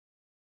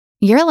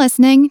You're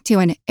listening to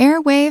an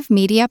Airwave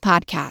Media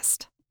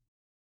Podcast.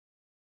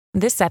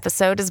 This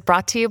episode is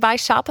brought to you by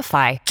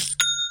Shopify.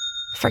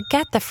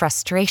 Forget the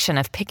frustration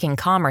of picking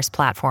commerce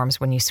platforms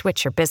when you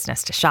switch your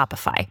business to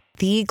Shopify,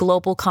 the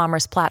global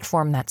commerce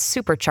platform that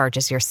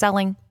supercharges your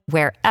selling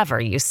wherever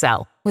you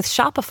sell. With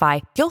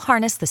Shopify, you'll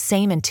harness the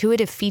same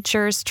intuitive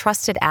features,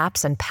 trusted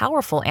apps, and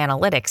powerful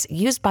analytics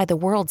used by the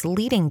world's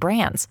leading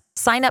brands.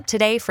 Sign up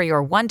today for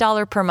your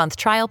 $1 per month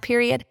trial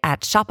period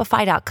at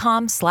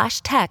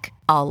shopify.com/tech,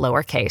 all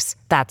lowercase.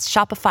 That's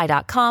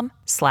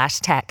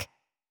shopify.com/tech.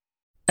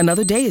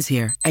 Another day is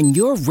here, and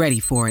you're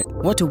ready for it.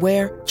 What to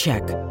wear?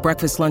 Check.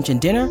 Breakfast, lunch,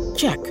 and dinner?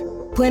 Check.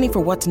 Planning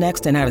for what's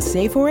next and how to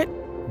save for it?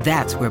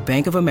 That's where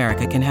Bank of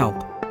America can help.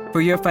 For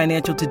your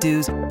financial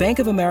to-dos, Bank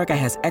of America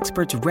has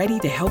experts ready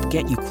to help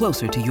get you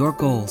closer to your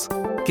goals.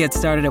 Get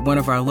started at one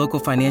of our local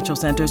financial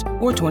centers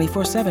or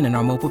 24/7 in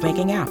our mobile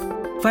banking app.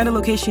 Find a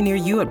location near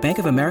you at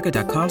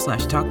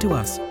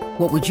bankofamerica.com/talktous.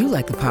 What would you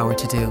like the power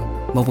to do?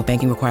 Mobile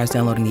banking requires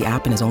downloading the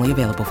app and is only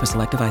available for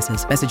select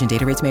devices. Message and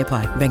data rates may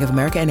apply. Bank of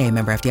America N.A.,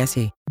 member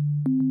FDIC.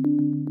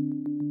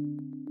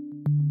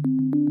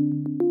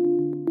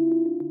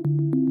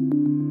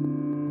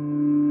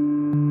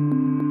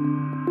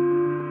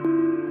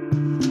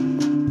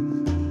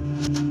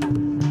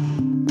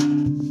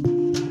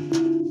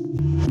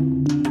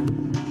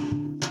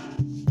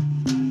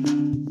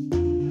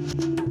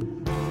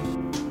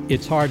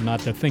 It's hard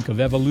not to think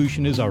of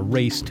evolution as a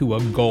race to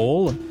a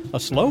goal, a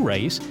slow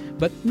race,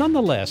 but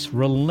nonetheless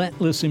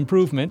relentless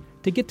improvement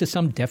to get to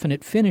some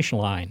definite finish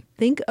line.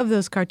 Think of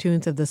those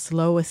cartoons of the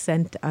slow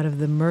ascent out of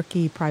the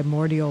murky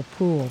primordial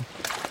pool.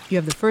 You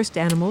have the first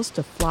animals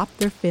to flop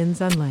their fins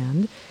on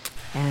land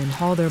and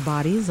haul their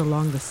bodies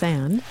along the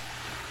sand.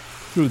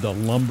 Through the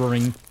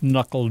lumbering,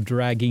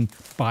 knuckle-dragging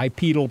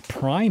bipedal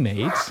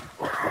primates.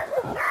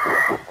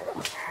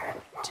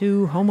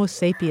 To Homo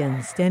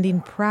sapiens standing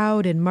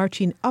proud and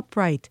marching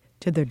upright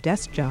to their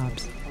desk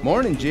jobs.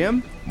 Morning,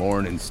 Jim.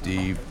 Morning,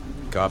 Steve.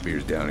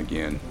 Copier's down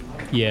again.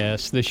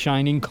 Yes, the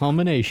shining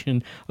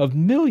culmination of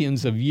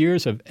millions of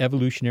years of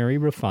evolutionary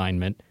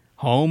refinement.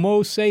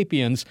 Homo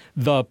sapiens,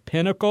 the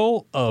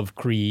pinnacle of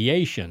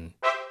creation.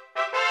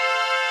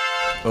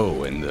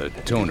 Oh, and the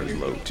toner's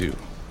low, too.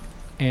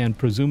 And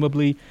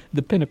presumably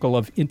the pinnacle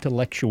of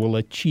intellectual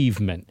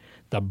achievement.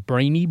 The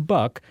brainy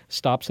buck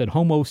stops at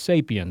Homo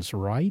sapiens,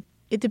 right?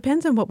 It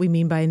depends on what we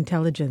mean by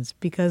intelligence,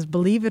 because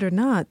believe it or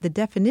not, the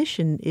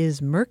definition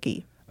is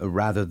murky.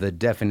 Rather, the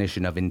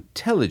definition of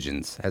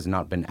intelligence has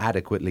not been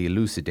adequately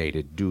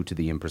elucidated due to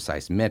the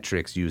imprecise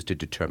metrics used to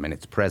determine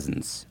its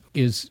presence.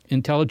 Is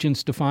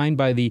intelligence defined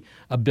by the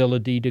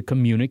ability to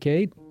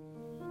communicate?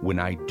 When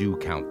I do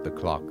count the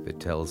clock that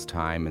tells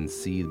time and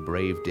see the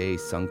brave day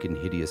sunk in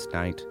hideous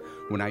night,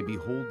 when I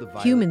behold the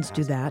violet Humans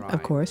do that,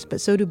 of course, but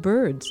so do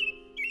birds.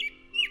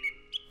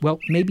 Well,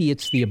 maybe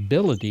it's the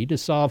ability to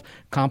solve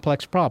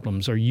complex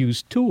problems or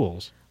use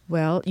tools.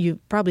 Well, you've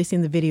probably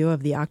seen the video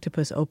of the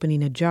octopus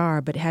opening a jar,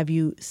 but have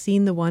you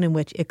seen the one in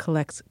which it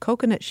collects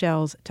coconut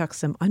shells,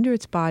 tucks them under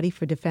its body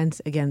for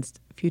defense against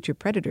future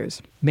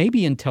predators?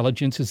 Maybe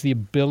intelligence is the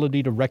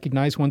ability to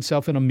recognize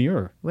oneself in a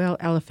mirror. Well,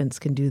 elephants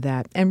can do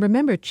that. And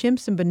remember,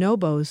 chimps and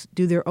bonobos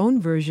do their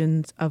own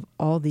versions of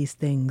all these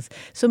things.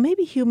 So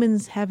maybe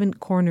humans haven't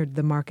cornered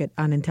the market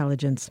on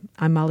intelligence.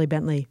 I'm Molly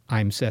Bentley.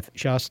 I'm Seth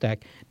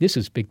Shostak. This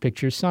is Big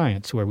Picture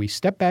Science, where we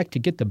step back to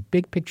get the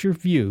big picture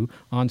view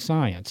on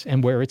science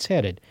and where it's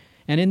headed.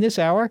 And in this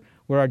hour,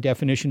 where our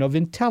definition of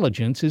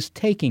intelligence is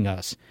taking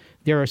us,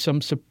 there are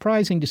some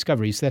surprising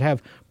discoveries that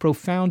have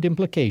profound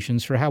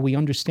implications for how we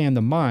understand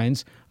the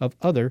minds of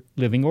other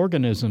living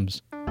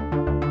organisms.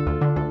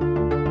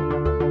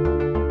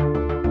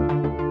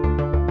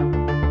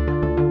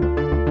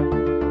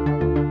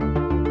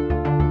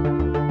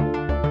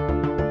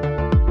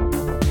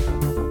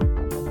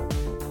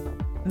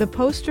 The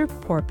poster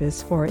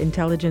porpoise for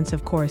intelligence,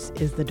 of course,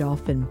 is the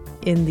dolphin.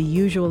 In the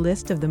usual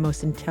list of the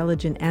most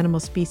intelligent animal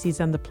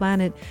species on the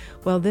planet,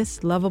 well,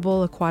 this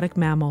lovable aquatic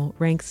mammal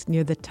ranks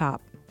near the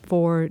top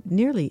for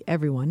nearly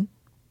everyone.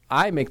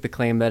 I make the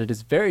claim that it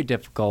is very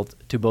difficult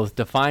to both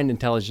define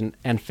intelligent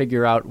and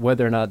figure out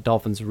whether or not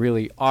dolphins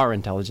really are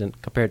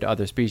intelligent compared to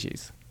other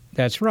species.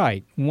 That's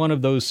right. One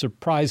of those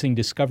surprising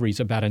discoveries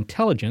about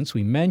intelligence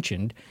we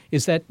mentioned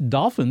is that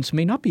dolphins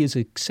may not be as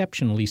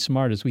exceptionally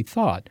smart as we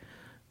thought.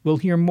 We'll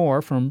hear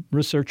more from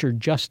researcher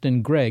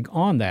Justin Gregg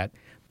on that.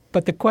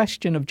 But the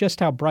question of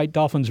just how bright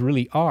dolphins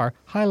really are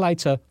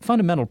highlights a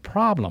fundamental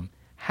problem.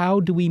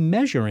 How do we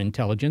measure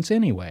intelligence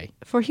anyway?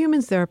 For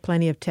humans, there are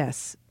plenty of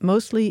tests,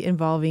 mostly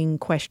involving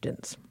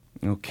questions.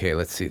 Okay,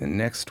 let's see. The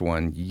next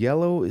one.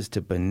 Yellow is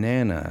to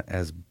banana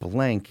as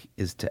blank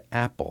is to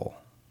apple.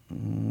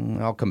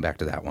 I'll come back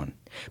to that one.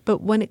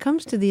 But when it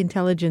comes to the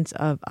intelligence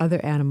of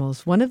other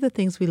animals, one of the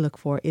things we look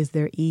for is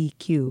their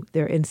EQ,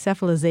 their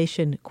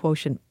encephalization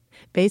quotient.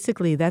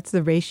 Basically, that's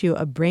the ratio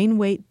of brain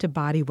weight to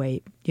body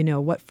weight. You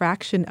know, what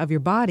fraction of your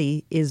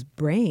body is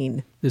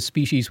brain? The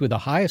species with the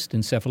highest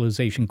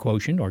encephalization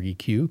quotient, or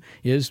EQ,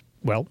 is,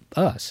 well,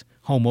 us,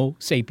 Homo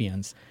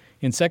sapiens.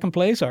 In second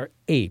place are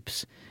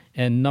apes.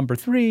 And number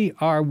 3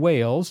 are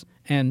whales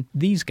and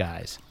these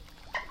guys.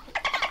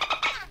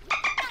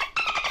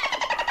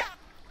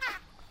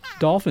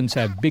 Dolphins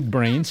have big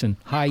brains and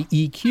high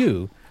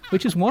EQ,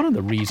 which is one of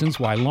the reasons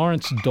why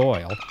Laurance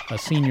Doyle, a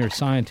senior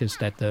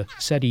scientist at the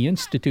SETI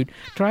Institute,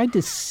 tried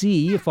to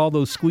see if all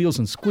those squeals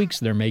and squeaks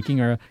they're making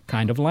are a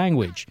kind of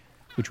language,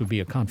 which would be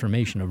a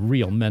confirmation of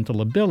real mental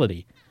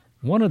ability.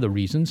 One of the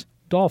reasons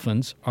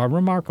dolphins are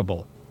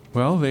remarkable.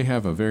 Well, they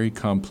have a very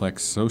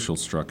complex social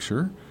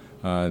structure.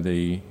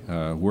 They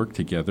work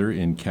together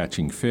in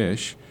catching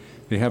fish.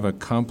 They have a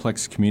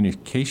complex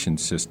communication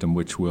system,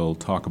 which we'll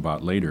talk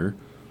about later.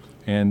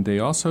 And they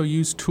also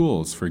use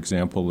tools. For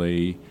example,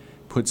 they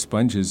put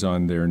sponges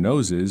on their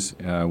noses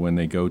when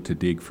they go to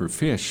dig for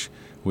fish,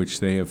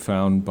 which they have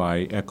found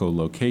by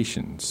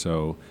echolocation.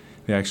 So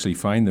they actually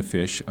find the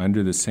fish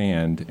under the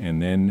sand,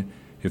 and then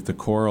if the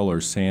coral or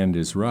sand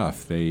is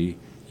rough, they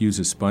use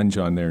a sponge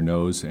on their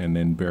nose and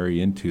then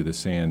bury into the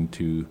sand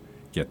to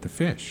get the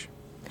fish.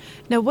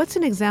 Now, what's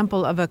an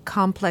example of a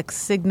complex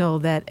signal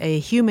that a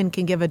human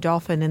can give a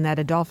dolphin and that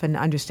a dolphin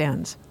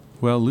understands?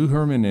 Well, Lou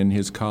Herman and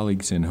his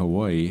colleagues in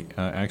Hawaii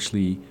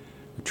actually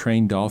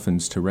trained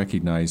dolphins to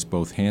recognize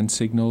both hand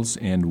signals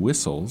and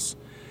whistles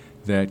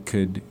that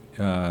could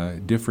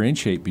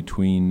differentiate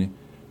between,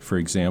 for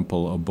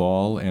example, a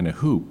ball and a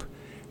hoop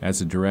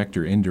as a direct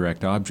or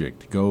indirect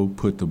object. Go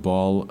put the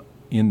ball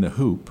in the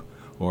hoop,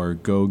 or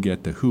go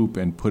get the hoop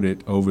and put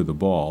it over the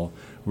ball,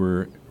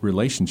 were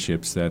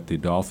relationships that the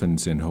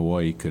dolphins in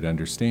Hawaii could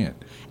understand.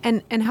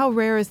 And how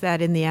rare is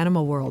that in the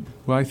animal world?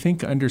 Well, I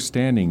think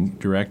understanding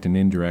direct and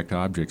indirect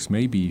objects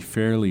may be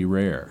fairly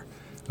rare.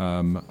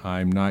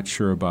 I'm not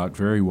sure about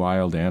very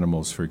wild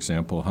animals, for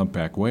example,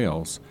 humpback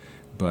whales,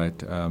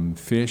 but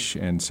fish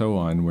and so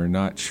on, we're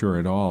not sure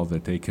at all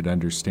that they could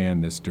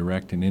understand this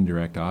direct and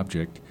indirect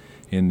object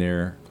in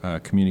their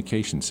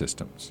communication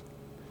systems.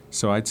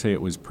 So I'd say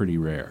it was pretty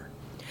rare.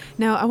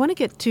 Now, I want to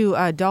get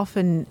to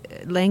dolphin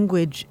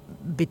language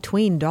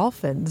between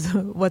dolphins,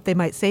 what they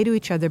might say to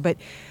each other, but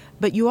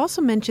you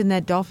also mentioned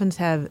that dolphins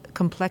have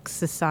complex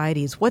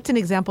societies. What's an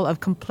example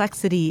of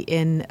complexity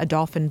in a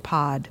dolphin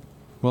pod?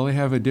 Well, they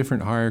have a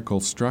different hierarchical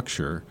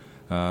structure,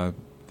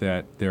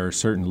 that there are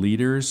certain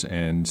leaders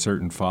and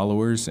certain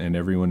followers, and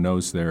everyone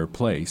knows their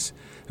place.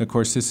 Of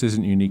course, this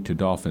isn't unique to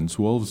dolphins.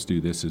 Wolves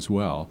do this as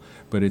well,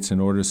 but it's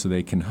in order so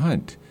they can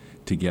hunt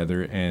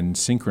together and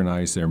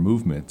synchronize their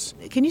movements.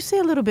 Can you say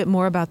a little bit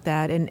more about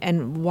that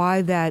and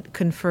why that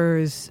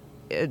confers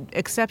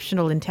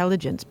exceptional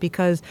intelligence?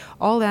 Because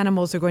all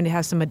animals are going to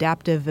have some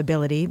adaptive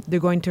ability.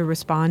 They're going to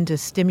respond to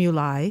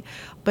stimuli,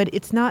 but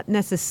it's not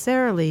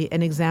necessarily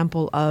an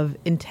example of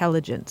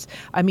intelligence.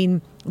 I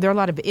mean, there are a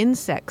lot of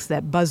insects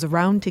that buzz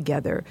around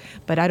together,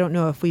 but I don't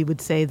know if we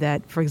would say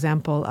that, for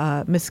example,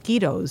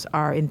 mosquitoes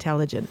are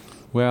intelligent.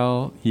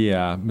 Well,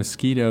 yeah,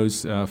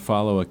 mosquitoes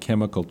follow a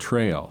chemical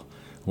trail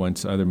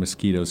once other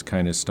mosquitoes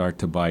kind of start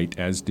to bite,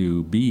 as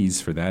do bees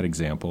for that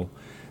example.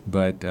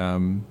 But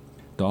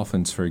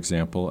dolphins, for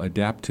example,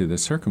 adapt to the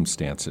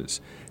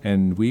circumstances.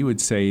 And we would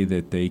say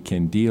that they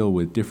can deal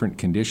with different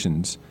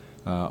conditions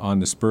on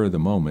the spur of the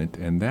moment,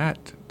 and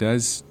that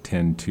does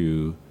tend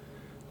to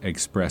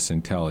express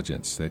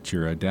intelligence, that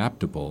you're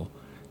adaptable,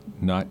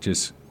 not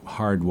just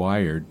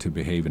hardwired to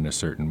behave in a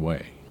certain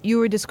way. You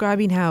were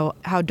describing how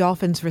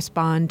dolphins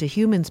respond to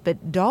humans,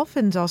 but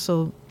dolphins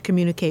also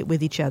communicate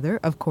with each other,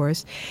 of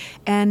course.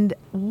 And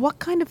what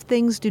kind of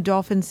things do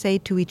dolphins say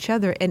to each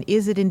other, and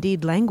is it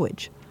indeed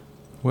language?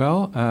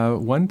 Well,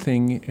 one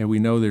thing, we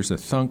know there's a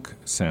thunk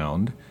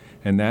sound,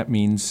 and that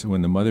means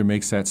when the mother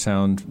makes that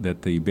sound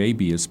that the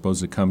baby is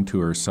supposed to come to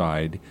her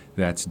side,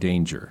 that's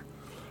danger.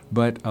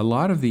 But a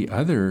lot of the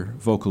other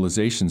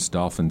vocalizations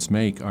dolphins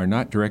make are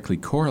not directly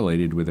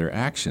correlated with their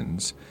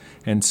actions.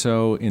 And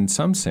so, in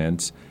some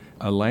sense,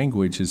 a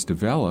language is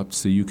developed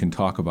so you can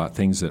talk about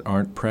things that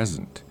aren't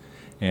present.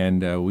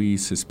 And we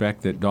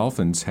suspect that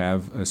dolphins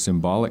have a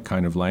symbolic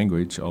kind of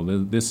language,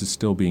 although this is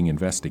still being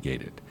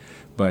investigated.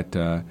 But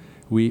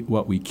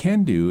what we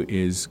can do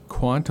is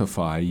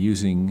quantify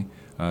using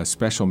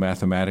special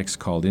mathematics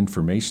called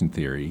information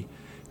theory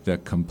the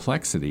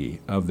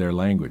complexity of their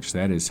language.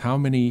 That is, how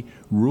many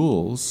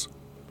rules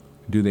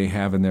do they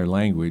have in their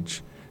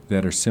language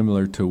that are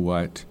similar to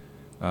what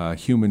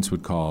humans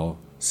would call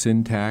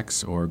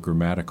syntax or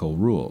grammatical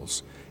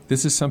rules.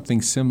 This is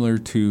something similar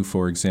to,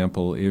 for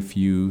example, if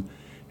you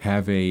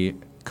have a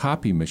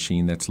copy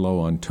machine that's low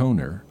on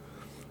toner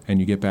and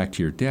you get back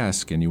to your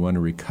desk and you want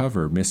to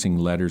recover missing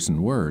letters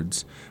and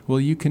words, well,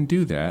 you can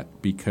do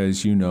that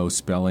because you know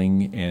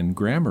spelling and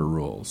grammar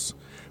rules.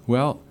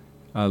 Well,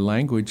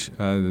 language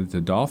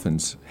the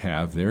dolphins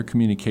have, their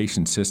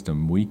communication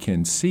system, we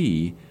can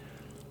see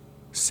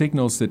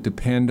signals that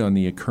depend on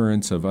the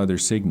occurrence of other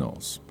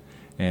signals.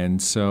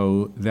 And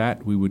so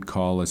that we would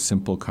call a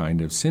simple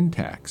kind of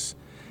syntax.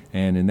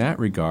 And in that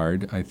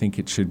regard, I think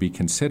it should be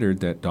considered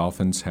that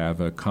dolphins have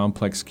a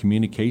complex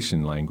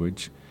communication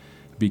language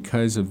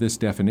because of this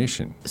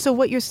definition. So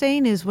what you're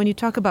saying is when you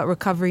talk about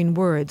recovering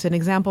words, an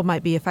example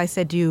might be if I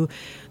said to you,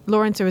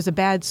 Laurance, there was a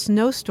bad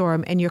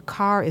snowstorm and your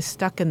car is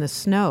stuck in the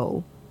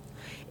snow.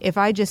 If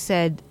I just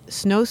said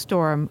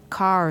snowstorm,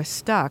 car,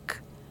 stuck,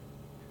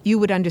 you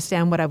would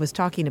understand what I was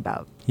talking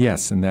about.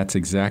 Yes, and that's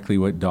exactly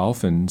what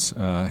dolphins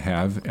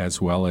have,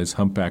 as well as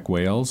humpback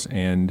whales,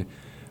 and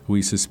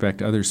we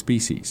suspect other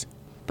species.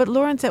 But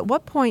Laurance, at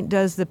what point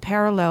does the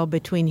parallel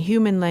between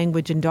human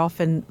language and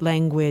dolphin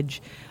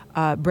language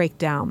break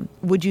down?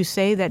 Would you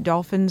say that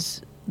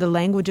the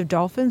language of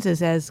dolphins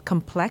is as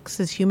complex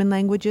as human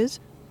language is?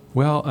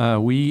 Well,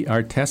 we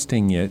are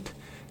testing it,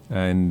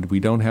 and we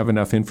don't have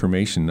enough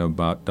information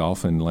about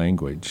dolphin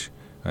language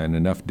and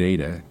enough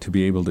data to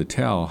be able to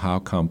tell how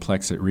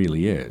complex it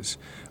really is.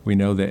 We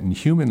know that in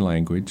human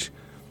language,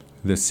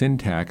 the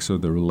syntax or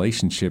the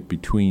relationship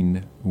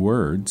between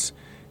words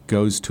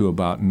goes to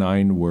about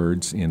 9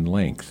 words in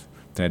length.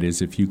 That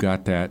is, if you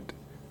got that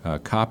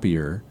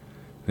copier,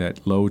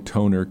 that low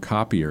toner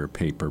copier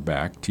paper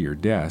back to your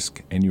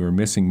desk and you were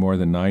missing more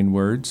than 9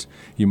 words,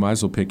 you might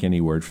as well pick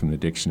any word from the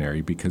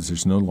dictionary because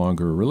there's no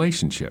longer a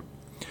relationship.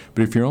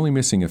 But if you're only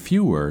missing a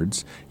few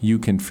words, you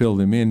can fill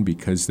them in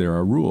because there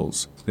are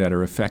rules that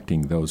are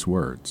affecting those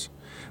words.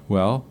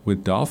 Well,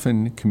 with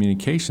Dolphin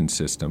Communication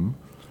System,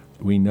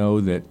 we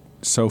know that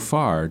so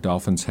far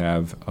dolphins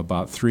have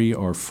about 3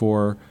 or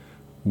 4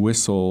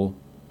 whistle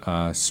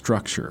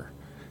structure,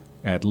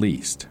 at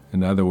least.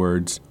 In other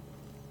words,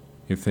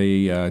 if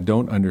they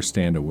don't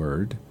understand a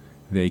word,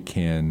 they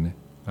can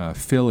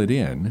fill it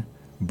in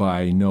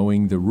by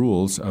knowing the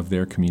rules of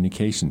their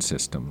communication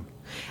system.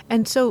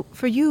 And so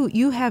for you,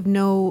 you have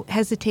no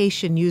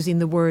hesitation using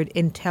the word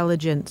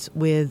intelligence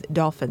with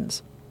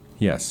dolphins.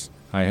 Yes,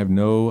 I have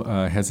no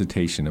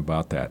hesitation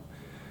about that.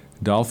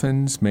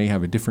 Dolphins may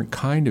have a different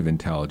kind of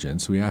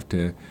intelligence. We have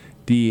to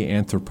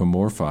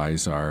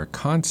de-anthropomorphize our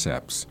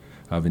concepts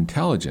of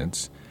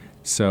intelligence.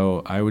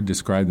 So I would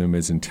describe them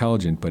as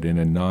intelligent, but in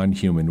a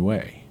non-human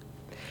way.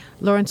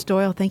 Laurance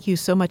Doyle, thank you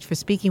so much for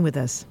speaking with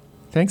us.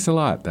 Thanks a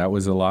lot. That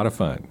was a lot of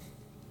fun.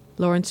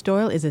 Laurance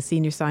Doyle is a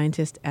senior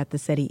scientist at the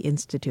SETI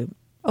Institute.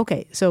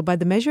 Okay, so by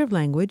the measure of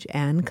language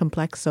and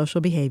complex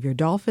social behavior,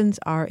 dolphins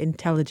are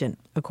intelligent,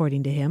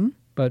 according to him.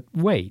 But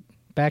wait,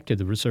 back to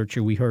the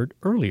researcher we heard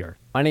earlier.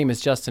 My name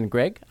is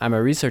Gregg. I'm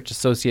a research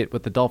associate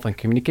with the Dolphin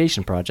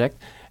Communication Project,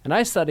 and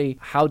I study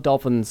how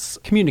dolphins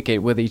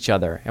communicate with each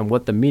other and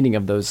what the meaning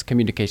of those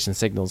communication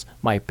signals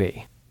might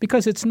be.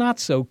 Because it's not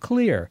so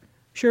clear.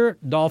 Sure,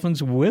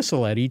 dolphins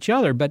whistle at each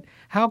other, but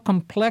how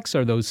complex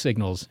are those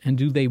signals, and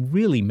do they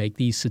really make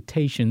these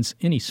cetaceans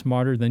any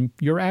smarter than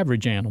your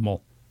average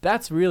animal?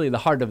 That's really the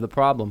heart of the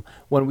problem.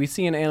 When we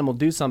see an animal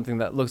do something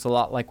that looks a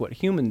lot like what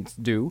humans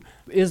do,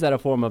 is that a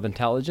form of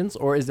intelligence,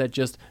 or is that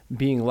just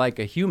being like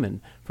a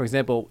human? For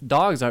example,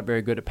 dogs aren't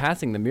very good at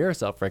passing the mirror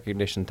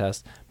self-recognition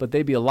test, but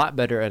they'd be a lot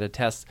better at a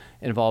test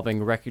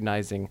involving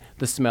recognizing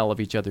the smell of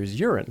each other's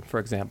urine, for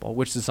example,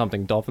 which is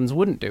something dolphins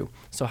wouldn't do.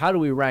 So how do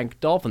we rank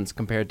dolphins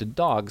compared to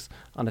dogs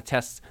on a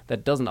test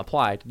that doesn't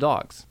apply to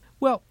dogs?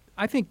 Well,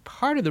 I think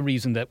part of the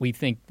reason that we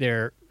think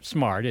they're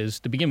smart is,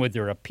 to begin with,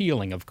 they're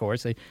appealing, of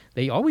course.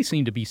 They always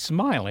seem to be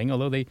smiling,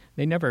 although they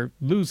never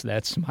lose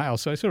that smile,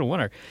 so I sort of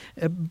wonder.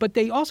 But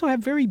they also have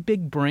very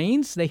big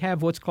brains. They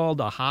have what's called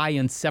a high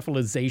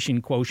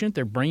encephalization quotient.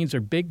 Their brains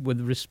are big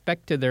with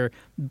respect to their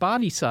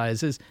body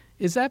sizes.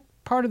 Is that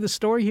part of the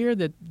story here,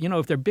 that,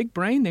 if they're big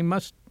brain, they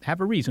must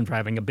have a reason for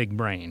having a big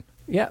brain?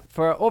 Yeah,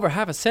 for over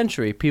half a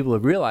century, people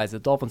have realized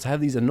that dolphins have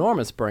these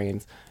enormous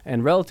brains,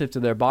 and relative to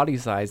their body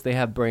size, they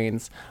have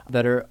brains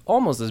that are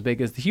almost as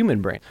big as the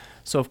human brain.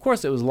 So, of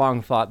course, it was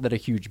long thought that a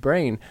huge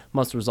brain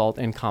must result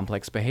in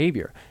complex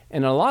behavior.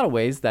 And in a lot of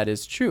ways, that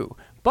is true.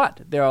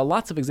 But there are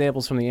lots of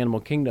examples from the animal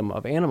kingdom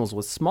of animals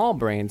with small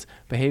brains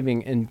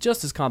behaving in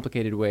just as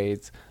complicated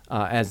ways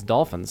as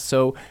dolphins.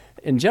 So,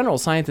 in general,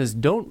 scientists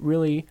don't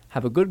really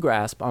have a good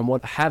grasp on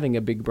what having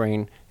a big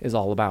brain is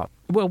all about.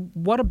 Well,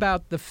 what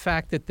about the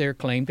fact that they're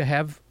claimed to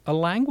have a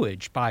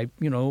language by,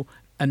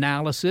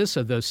 analysis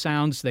of the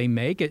sounds they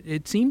make?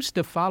 It seems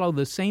to follow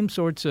the same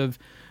sorts of,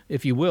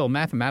 if you will,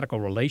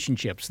 mathematical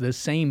relationships, the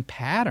same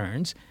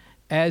patterns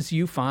as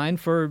you find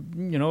for,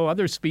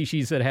 other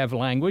species that have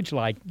language,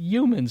 like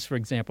humans, for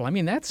example. I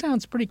mean, that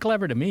sounds pretty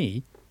clever to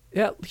me.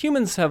 Yeah,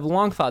 humans have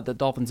long thought that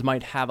dolphins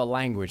might have a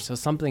language, so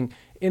something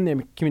in their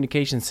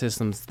communication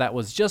systems that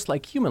was just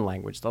like human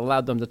language, that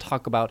allowed them to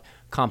talk about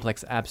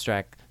complex,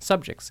 abstract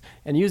subjects.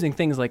 And using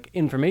things like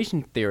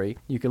information theory,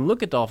 you can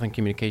look at dolphin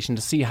communication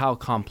to see how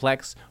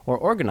complex or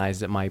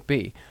organized it might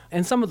be.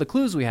 And some of the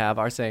clues we have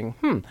are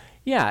saying,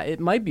 yeah,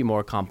 it might be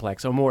more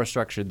complex or more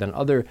structured than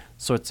other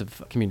sorts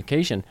of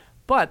communication.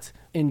 But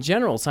in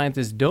general,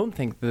 scientists don't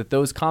think that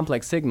those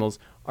complex signals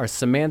are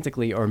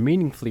semantically or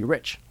meaningfully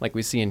rich, like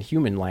we see in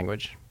human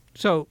language.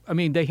 So,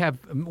 they have,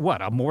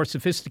 a more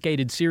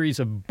sophisticated series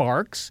of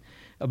barks,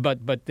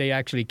 but they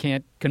actually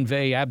can't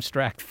convey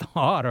abstract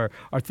thought or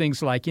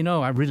things like,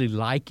 I really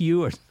like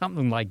you or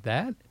something like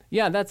that?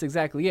 Yeah, that's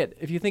exactly it.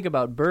 If you think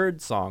about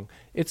bird song,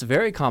 it's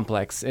very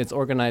complex. It's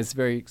organized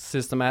very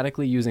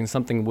systematically using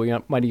something we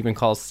might even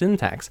call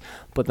syntax.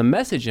 But the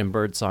message in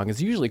bird song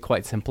is usually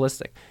quite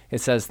simplistic.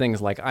 It says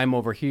things like, I'm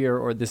over here,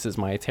 or this is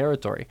my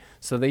territory.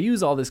 So they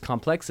use all this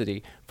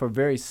complexity for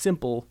very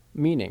simple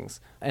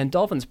meanings. And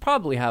dolphins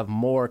probably have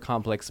more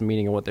complex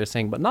meaning in what they're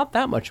saying, but not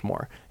that much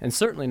more. And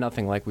certainly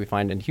nothing like we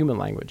find in human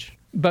language.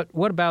 But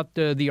what about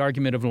the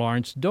argument of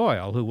Laurance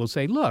Doyle, who will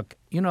say, look,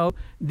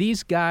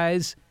 these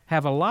guys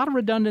have a lot of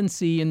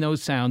redundancy in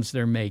those sounds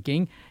they're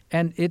making,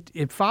 and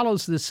it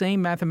follows the same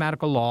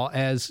mathematical law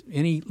as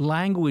any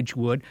language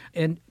would.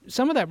 And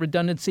some of that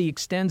redundancy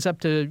extends up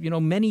to,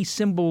 many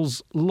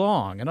symbols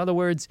long. In other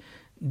words,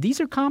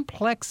 these are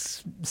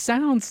complex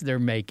sounds they're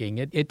making.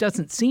 It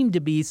doesn't seem to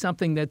be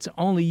something that's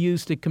only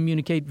used to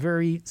communicate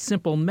very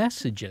simple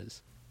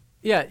messages.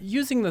 Yeah,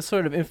 using the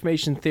sort of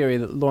information theory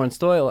that Laurance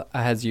Doyle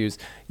has used,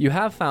 you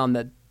have found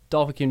that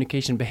dolphin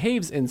communication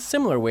behaves in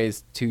similar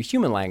ways to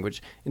human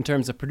language in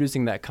terms of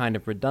producing that kind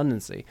of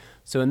redundancy.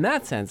 So in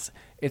that sense,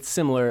 it's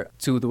similar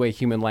to the way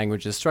human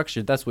language is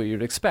structured. That's what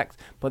you'd expect.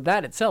 But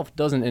that itself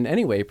doesn't in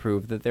any way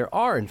prove that there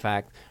are, in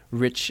fact,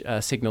 rich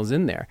signals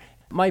in there.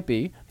 It might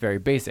be very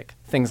basic.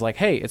 Things like,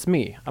 hey, it's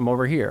me. I'm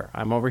over here.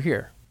 I'm over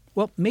here.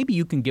 Well, maybe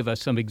you can give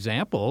us some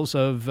examples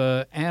of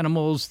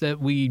animals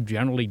that we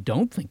generally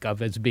don't think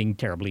of as being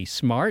terribly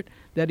smart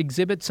that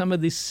exhibit some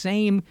of the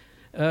same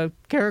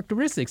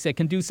characteristics that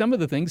can do some of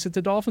the things that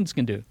the dolphins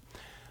can do.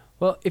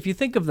 Well, if you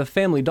think of the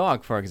family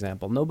dog, for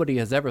example, nobody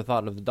has ever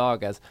thought of the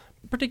dog as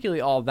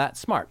particularly all that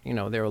smart.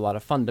 They're a lot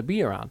of fun to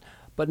be around.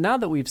 But now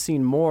that we've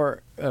seen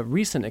more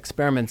recent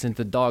experiments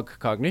into dog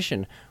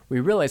cognition, we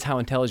realize how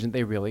intelligent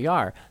they really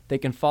are. They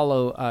can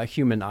follow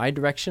human eye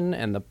direction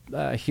and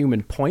the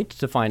human point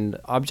to find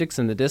objects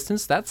in the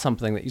distance. That's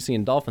something that you see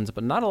in dolphins,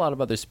 but not a lot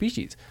of other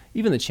species.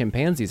 Even the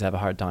chimpanzees have a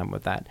hard time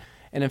with that.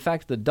 And in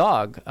fact, the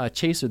dog,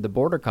 Chaser the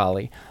border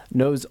collie,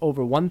 knows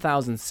over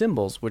 1,000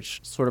 symbols, which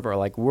sort of are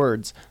like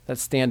words that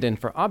stand in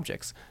for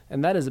objects.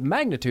 And that is a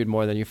magnitude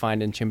more than you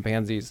find in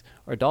chimpanzees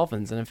or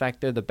dolphins. And in fact,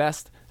 they're the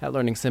best at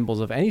learning symbols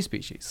of any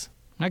species.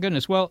 My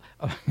goodness. Well,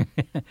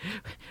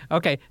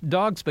 okay,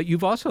 dogs, but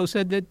you've also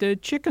said that the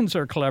chickens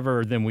are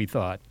cleverer than we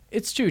thought.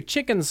 It's true.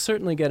 Chickens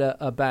certainly get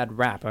a bad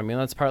rap. I mean,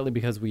 that's partly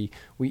because we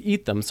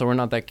eat them, so we're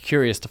not that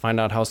curious to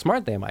find out how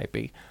smart they might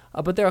be.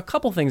 But there are a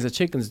couple things that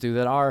chickens do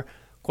that are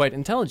quite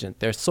intelligent.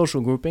 Their social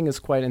grouping is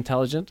quite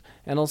intelligent,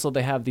 and also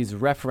they have these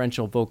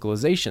referential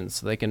vocalizations.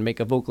 So they can make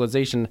a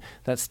vocalization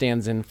that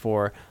stands in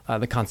for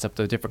the concept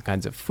of different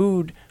kinds of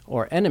food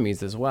or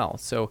enemies as well.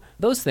 So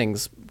those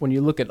things, when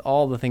you look at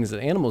all the things that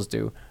animals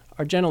do,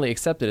 are generally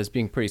accepted as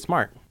being pretty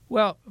smart.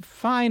 Well,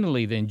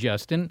 finally then,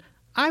 Justin,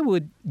 I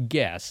would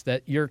guess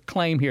that your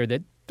claim here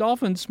that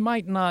dolphins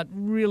might not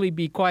really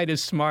be quite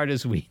as smart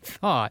as we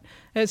thought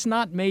has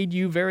not made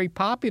you very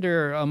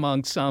popular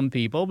among some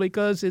people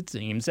because it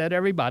seems that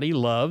everybody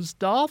loves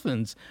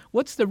dolphins.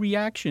 What's the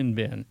reaction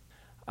been?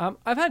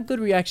 I've had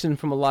good reaction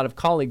from a lot of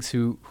colleagues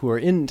who are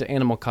into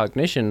animal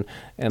cognition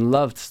and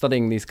loved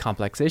studying these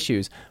complex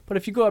issues. But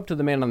if you go up to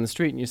the man on the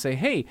street and you say,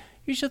 hey,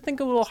 you should think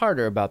a little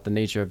harder about the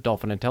nature of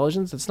dolphin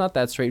intelligence, it's not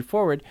that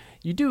straightforward,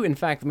 you do, in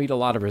fact, meet a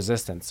lot of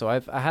resistance. So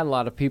I had a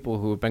lot of people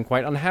who have been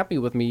quite unhappy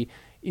with me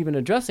even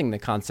addressing the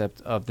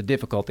concept of the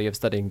difficulty of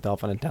studying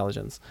dolphin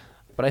intelligence.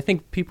 But I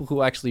think people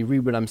who actually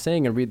read what I'm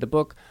saying and read the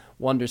book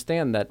will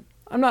understand that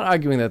I'm not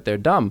arguing that they're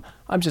dumb.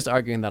 I'm just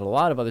arguing that a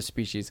lot of other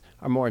species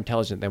are more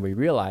intelligent than we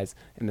realize,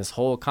 and this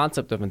whole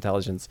concept of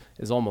intelligence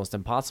is almost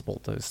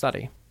impossible to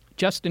study.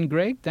 Justin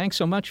Gregg, thanks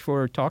so much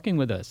for talking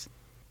with us.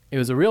 It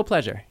was a real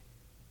pleasure.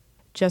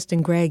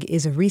 Justin Gregg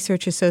is a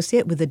research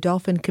associate with the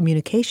Dolphin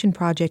Communication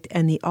Project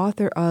and the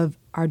author of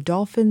Are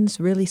Dolphins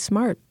Really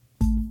Smart?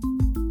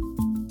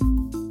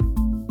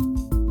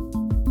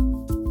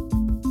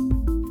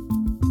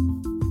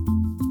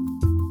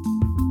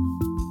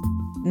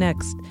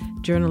 Next,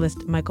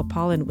 journalist Michael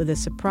Pollan with a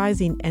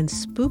surprising and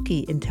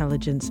spooky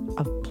intelligence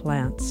of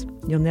plants.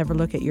 You'll never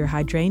look at your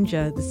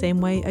hydrangea the same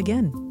way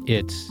again.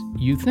 It's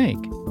You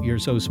Think You're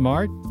So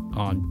Smart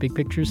on Big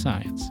Picture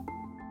Science.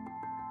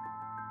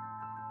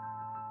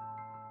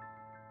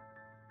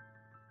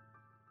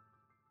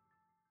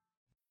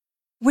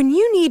 When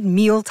you need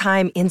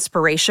mealtime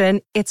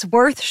inspiration, it's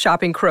worth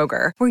shopping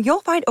Kroger, where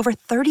you'll find over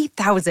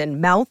 30,000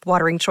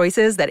 mouth-watering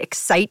choices that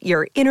excite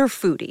your inner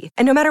foodie.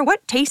 And no matter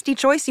what tasty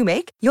choice you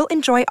make, you'll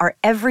enjoy our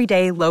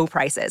everyday low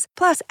prices,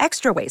 plus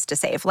extra ways to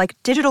save, like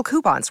digital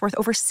coupons worth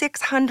over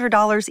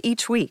 $600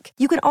 each week.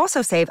 You can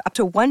also save up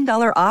to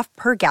 $1 off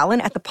per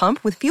gallon at the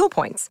pump with fuel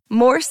points.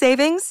 More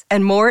savings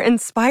and more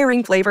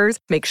inspiring flavors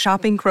make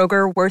shopping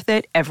Kroger worth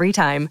it every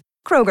time.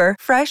 Kroger,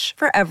 fresh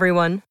for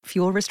everyone.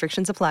 Fuel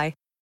restrictions apply.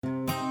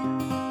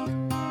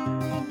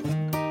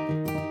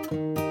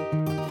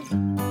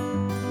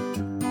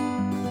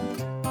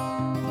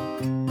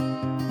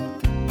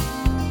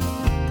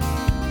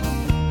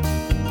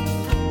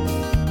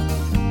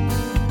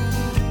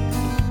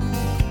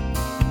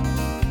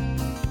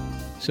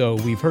 So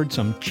we've heard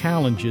some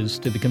challenges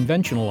to the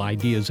conventional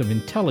ideas of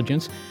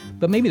intelligence,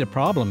 But maybe the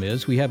problem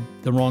is we have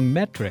the wrong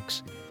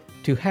metrics.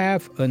 To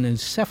have an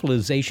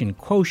encephalization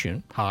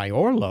quotient, high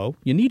or low,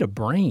 you need a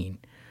brain.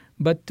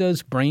 But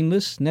does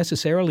brainless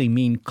necessarily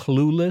mean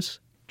clueless?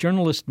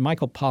 Journalist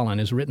Michael Pollan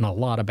has written a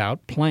lot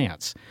about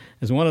plants.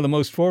 As one of the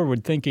most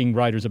forward-thinking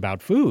writers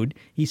about food,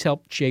 he's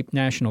helped shape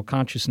national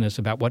consciousness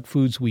about what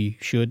foods we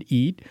should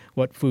eat,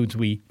 what foods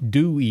we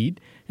do eat,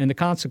 and the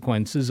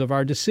consequences of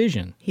our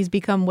decision. He's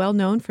become well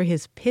known for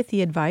his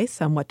pithy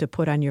advice on what to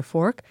put on your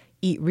fork.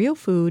 Eat real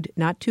food,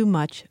 not too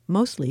much,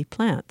 mostly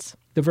plants.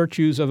 The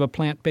virtues of a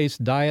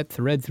plant-based diet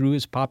thread through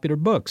his popular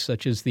books,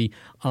 such as The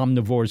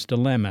Omnivore's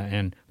Dilemma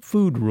and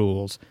Food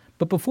Rules.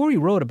 But before he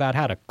wrote about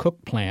how to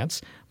cook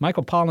plants,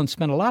 Michael Pollan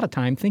spent a lot of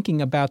time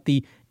thinking about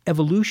the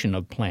evolution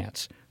of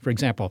plants. For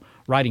example,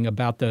 writing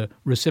about the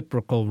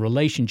reciprocal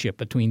relationship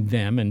between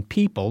them and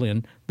people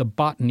in The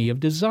Botany of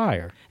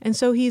Desire. And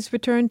so he's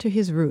returned to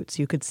his roots,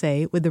 you could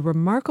say, with a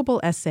remarkable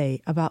essay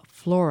about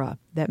flora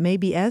that may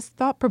be as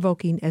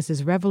thought-provoking as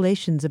his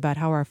revelations about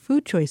how our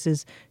food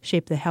choices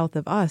shape the health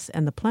of us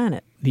and the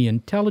planet. The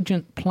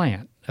Intelligent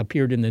Plant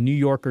appeared in the New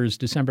Yorker's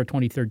December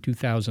 23,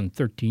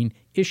 2013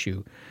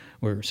 issue,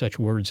 where such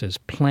words as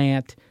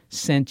plant,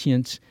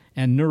 sentience,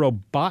 and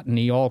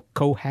neurobotany all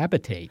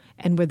cohabitate.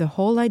 And where the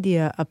whole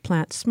idea of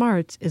plant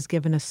smarts is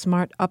given a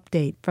smart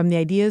update from the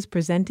ideas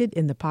presented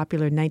in the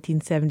popular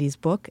 1970s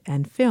book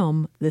and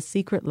film The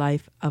Secret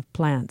Life of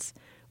Plants,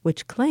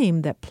 which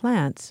claimed that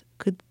plants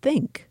could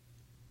think.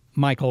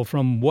 Michael,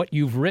 from what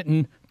you've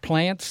written,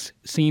 plants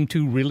seem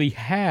to really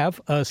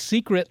have a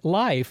secret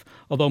life,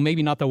 although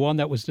maybe not the one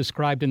that was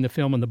described in the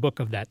film and the book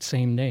of that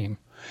same name.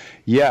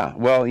 Yeah,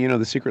 well,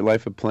 The Secret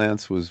Life of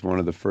Plants was one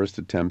of the first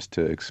attempts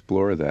to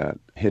explore that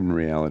hidden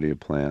reality of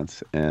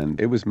plants,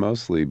 and it was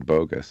mostly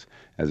bogus,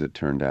 as it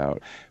turned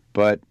out.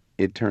 But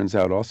it turns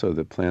out also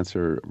that plants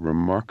are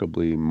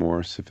remarkably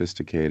more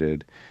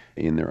sophisticated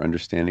in their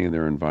understanding of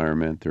their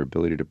environment, their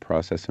ability to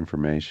process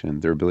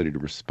information, their ability to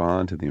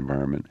respond to the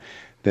environment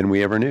than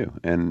we ever knew.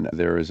 And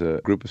there is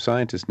a group of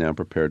scientists now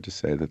prepared to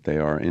say that they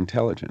are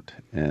intelligent,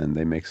 and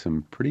they make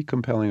some pretty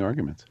compelling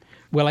arguments.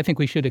 Well, I think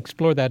we should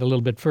explore that a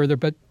little bit further,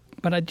 but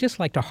I'd just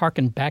like to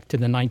hearken back to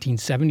the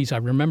 1970s. I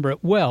remember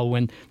it well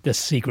when The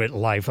Secret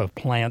Life of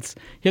Plants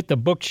hit the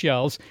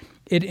bookshelves.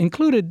 It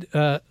included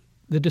the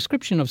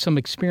description of some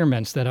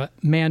experiments that a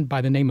man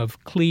by the name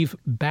of Cleve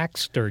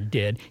Baxter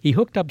did. He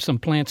hooked up some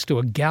plants to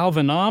a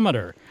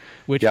galvanometer.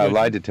 A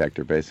lie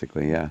detector,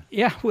 basically, yeah.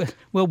 Yeah,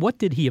 well, what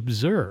did he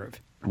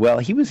observe? Well,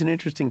 he was an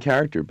interesting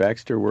character.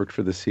 Baxter worked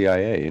for the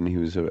CIA, and he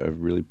was a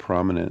really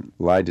prominent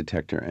lie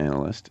detector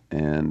analyst.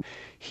 And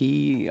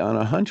he, on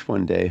a hunch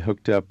one day,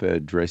 hooked up a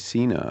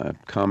Dracaena, a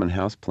common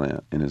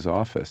houseplant, in his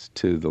office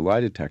to the lie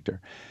detector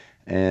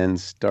and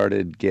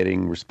started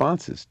getting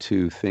responses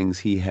to things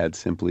he had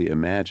simply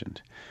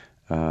imagined.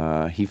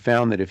 He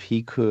found that if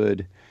he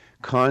could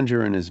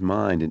conjure in his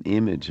mind an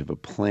image of a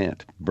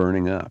plant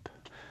burning up,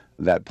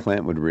 that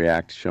plant would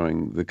react,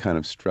 showing the kind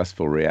of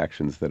stressful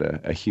reactions that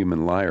a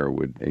human liar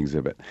would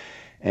exhibit.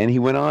 And he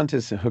went on to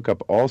hook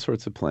up all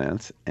sorts of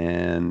plants,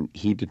 and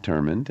he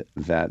determined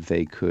that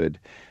they could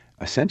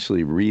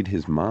essentially read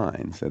his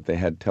mind, that they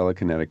had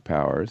telekinetic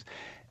powers,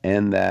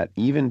 and that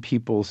even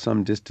people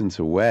some distance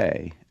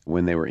away,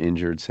 when they were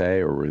injured, say,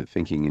 or were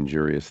thinking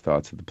injurious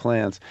thoughts of the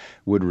plants,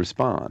 would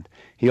respond.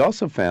 He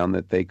also found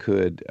that they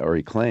could, or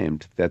he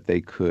claimed, that they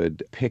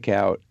could pick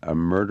out a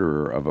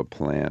murderer of a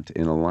plant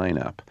in a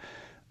lineup.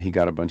 He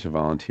got a bunch of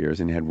volunteers,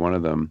 and he had one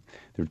of them.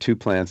 There were two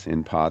plants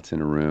in pots in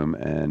a room,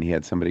 and he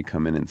had somebody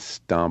come in and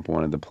stomp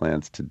one of the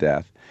plants to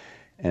death.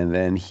 And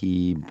then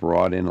he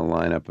brought in a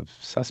lineup of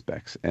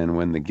suspects. And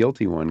when the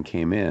guilty one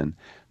came in,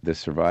 the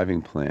surviving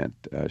plant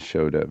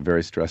showed a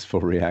very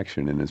stressful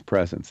reaction in his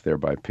presence,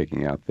 thereby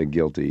picking out the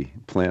guilty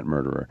plant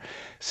murderer.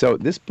 So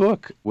this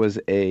book was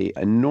an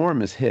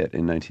enormous hit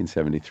in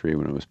 1973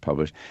 when it was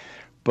published.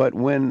 But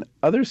when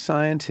other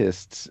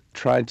scientists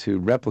tried to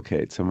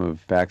replicate some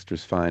of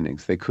Baxter's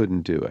findings, they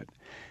couldn't do it.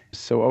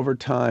 So over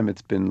time,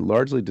 it's been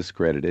largely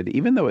discredited,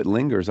 even though it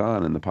lingers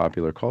on in the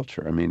popular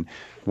culture. I mean,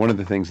 one of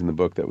the things in the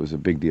book that was a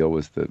big deal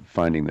was the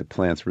finding that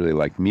plants really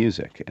like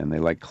music, and they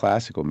like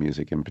classical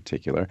music in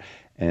particular,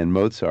 and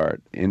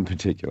Mozart in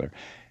particular.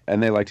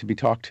 And they like to be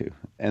talked to.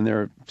 And there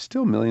are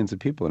still millions of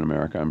people in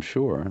America, I'm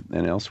sure,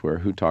 and elsewhere,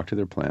 who talk to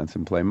their plants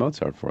and play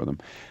Mozart for them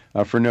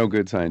for no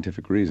good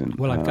scientific reason.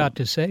 Well, I've got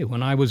to say,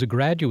 when I was a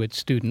graduate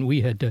student,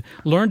 we had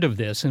learned of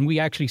this, and we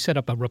actually set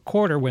up a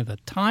recorder with a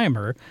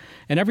timer.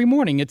 And every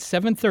morning at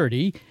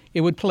 7:30,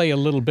 it would play a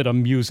little bit of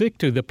music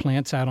to the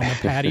plants out on the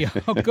patio.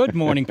 Oh, good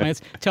morning,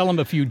 plants. Tell them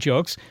a few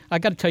jokes. I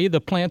got to tell you,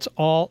 the plants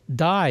all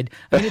died.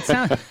 I mean, it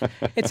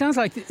sounds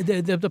like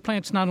the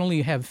plants not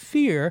only have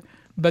fear,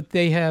 but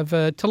they have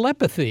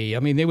telepathy. I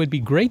mean, they would be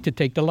great to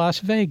take to Las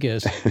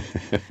Vegas.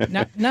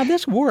 Now,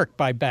 this work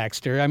by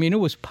Baxter, I mean, it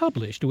was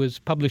published. It was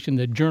published in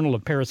the Journal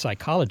of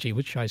Parapsychology,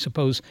 which I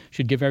suppose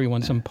should give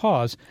everyone some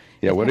pause.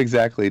 Yeah, what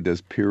exactly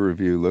does peer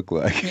review look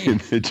like in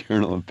the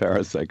Journal of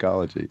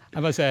Parapsychology? I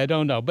must say, I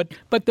don't know. But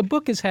the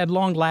book has had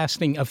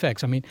long-lasting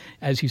effects. I mean,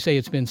 as you say,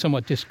 it's been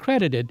somewhat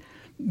discredited.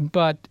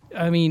 But,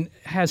 I mean,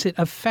 has it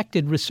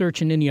affected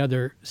research in any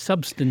other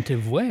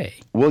substantive way?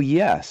 Well,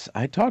 yes.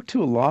 I talked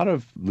to a lot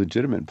of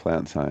legitimate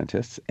plant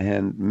scientists,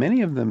 and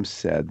many of them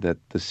said that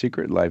the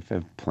secret life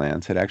of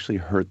plants had actually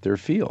hurt their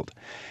field,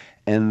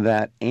 and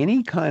that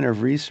any kind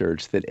of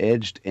research that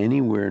edged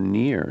anywhere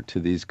near to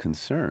these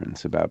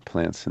concerns about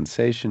plant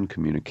sensation,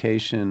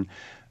 communication,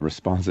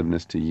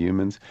 responsiveness to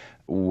humans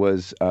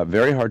was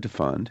very hard to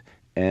fund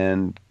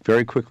and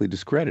very quickly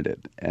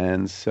discredited.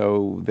 And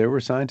so there were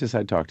scientists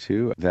I talked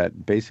to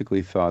that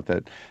basically thought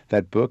that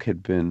that book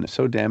had been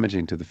so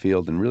damaging to the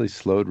field and really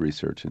slowed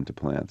research into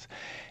plants.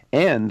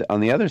 And on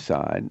the other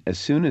side, as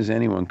soon as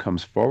anyone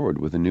comes forward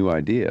with a new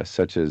idea,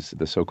 such as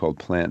the so-called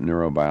plant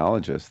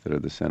neurobiologists that are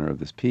the center of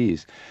this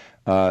piece,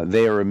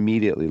 they are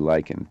immediately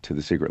likened to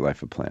The Secret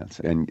Life of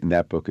Plants, and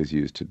that book is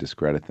used to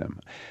discredit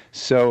them.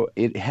 So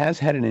it has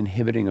had an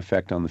inhibiting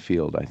effect on the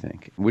field, I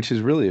think, which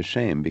is really a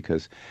shame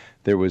because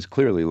there was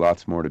clearly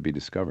lots more to be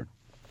discovered.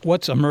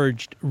 What's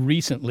emerged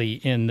recently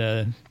in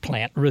the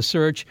plant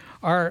research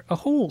are a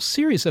whole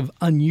series of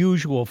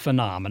unusual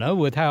phenomena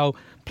with how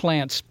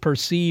plants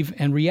perceive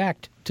and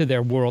react to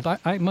their world.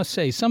 I must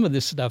say, some of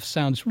this stuff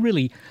sounds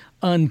really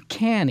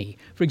uncanny.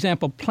 For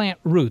example, plant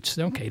roots.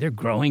 Okay, they're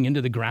growing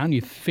into the ground.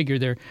 You figure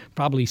they're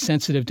probably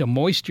sensitive to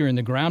moisture in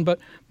the ground. But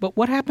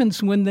what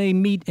happens when they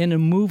meet an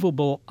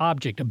immovable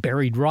object, a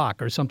buried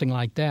rock or something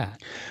like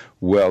that?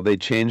 Well, they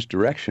change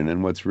direction,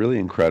 and what's really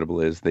incredible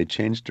is they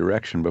change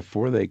direction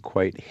before they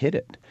quite hit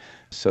it.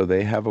 So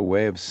they have a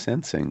way of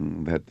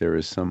sensing that there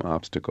is some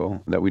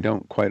obstacle that we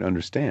don't quite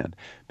understand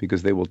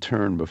because they will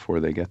turn before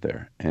they get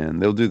there. And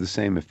they'll do the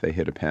same if they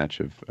hit a patch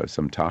of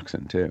some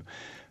toxin, too.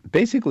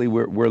 Basically,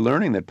 we're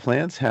learning that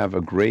plants have a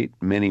great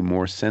many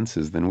more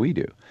senses than we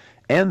do,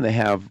 and they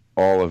have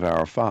all of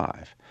our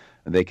five.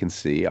 They can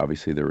see,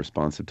 obviously they're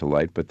responsive to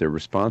light, but they're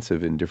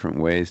responsive in different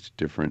ways to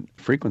different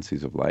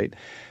frequencies of light.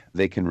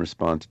 They can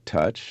respond to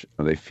touch.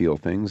 They feel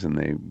things, and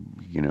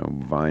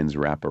vines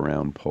wrap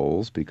around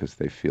poles because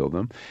they feel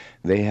them.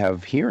 They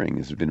have hearing,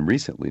 has been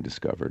recently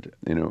discovered.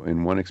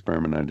 In one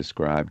experiment I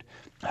described,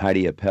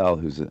 Heidi Appel,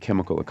 who's a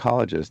chemical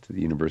ecologist at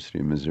the University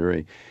of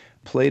Missouri,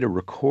 played a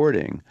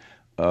recording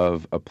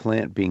of a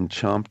plant being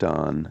chomped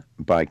on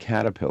by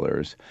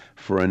caterpillars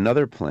for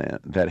another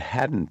plant that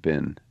hadn't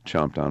been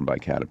chomped on by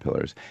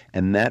caterpillars,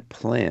 and that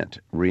plant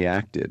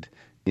reacted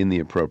in the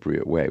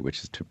appropriate way,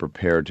 which is to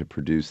prepare to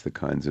produce the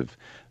kinds of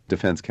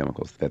defense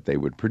chemicals that they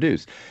would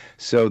produce.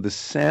 So the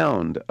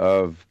sound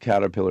of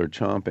caterpillar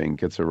chomping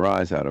gets a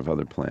rise out of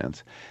other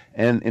plants.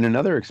 And in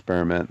another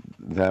experiment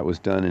that was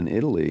done in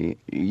Italy,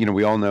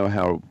 we all know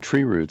how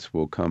tree roots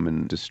will come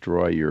and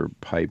destroy your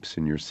pipes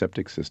in your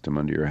septic system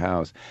under your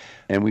house.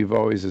 And we've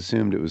always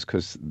assumed it was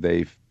because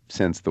they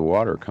sense the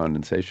water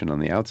condensation on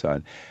the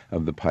outside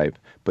of the pipe.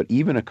 But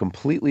even a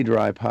completely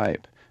dry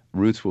pipe,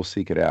 roots will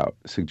seek it out,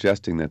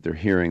 suggesting that they're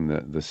hearing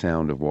the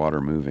sound of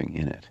water moving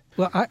in it.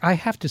 Well, I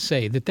have to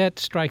say that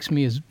strikes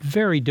me as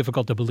very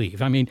difficult to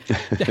believe. I mean,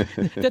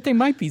 that they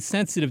might be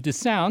sensitive to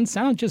sound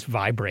just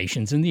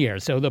vibrations in the air.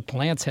 So the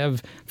plants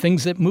have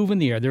things that move in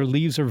the air. Their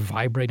leaves are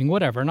vibrating,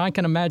 whatever. And I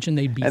can imagine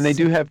they'd be... And they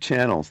do have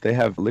channels. They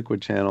have liquid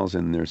channels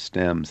in their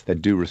stems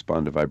that do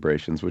respond to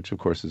vibrations, which, of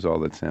course, is all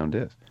that sound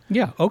is.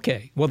 Yeah,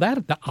 okay. Well,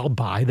 I'll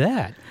buy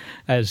that,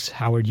 as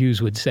Howard Hughes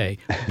would say.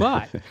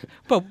 But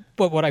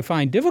what I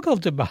find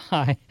difficult to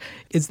buy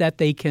is that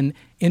they can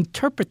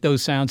interpret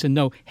those sounds and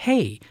know,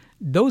 hey,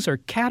 those are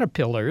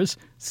caterpillars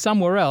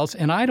somewhere else,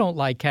 and I don't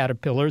like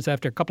caterpillars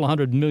after a couple of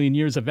 100 million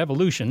years of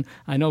evolution.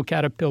 I know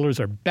caterpillars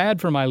are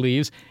bad for my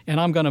leaves, and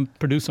I'm going to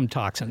produce some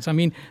toxins. I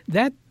mean,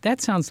 that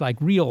sounds like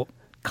real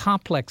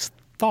complex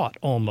thought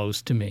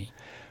almost to me.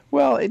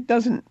 Well, it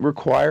doesn't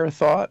require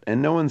thought,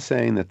 and no one's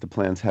saying that the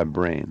plants have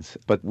brains.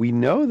 But we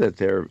know that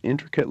they're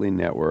intricately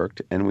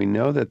networked, and we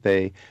know that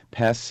they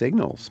pass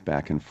signals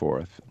back and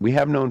forth. We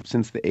have known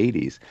since the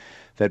 80s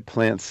that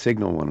plants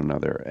signal one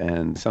another,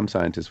 and some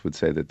scientists would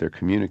say that they're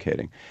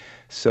communicating.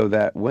 So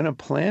that when a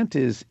plant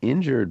is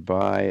injured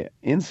by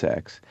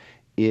insects,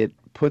 it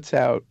puts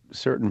out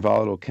certain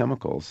volatile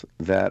chemicals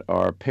that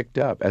are picked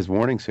up as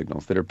warning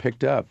signals, that are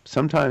picked up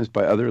sometimes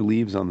by other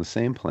leaves on the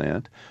same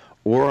plant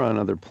or on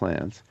other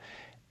plants.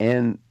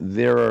 And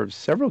there are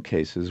several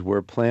cases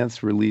where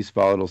plants release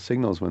volatile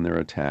signals when they're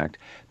attacked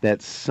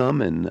that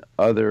summon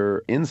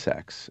other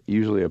insects,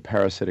 usually a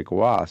parasitic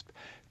wasp,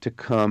 to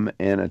come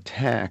and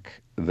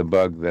attack the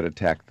bug that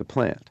attacked the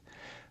plant.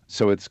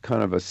 So it's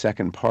kind of a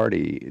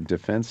second-party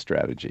defense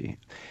strategy.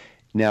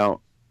 Now,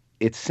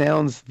 it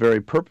sounds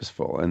very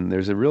purposeful, and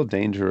there's a real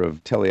danger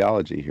of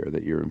teleology here,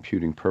 that you're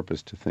imputing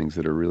purpose to things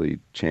that are really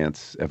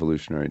chance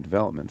evolutionary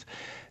developments.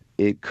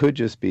 It could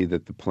just be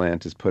that the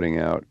plant is putting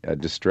out a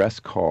distress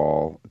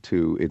call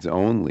to its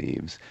own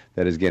leaves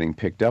that is getting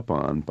picked up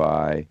on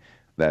by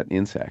that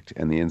insect,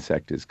 and the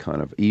insect is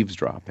kind of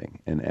eavesdropping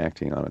and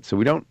acting on it. So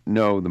we don't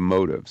know the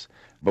motives,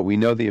 but we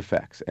know the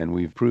effects, and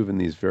we've proven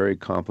these very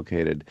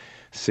complicated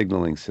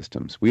signaling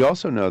systems. We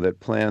also know that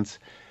plants,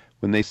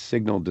 when they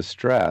signal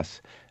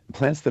distress,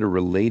 plants that are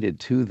related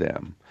to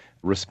them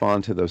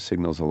respond to those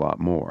signals a lot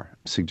more,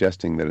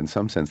 suggesting that in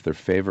some sense they're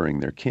favoring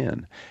their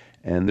kin.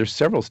 And there's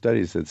several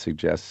studies that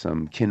suggest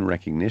some kin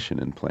recognition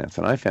in plants,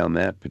 and I found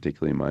that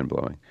particularly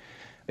mind-blowing.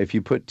 If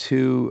you put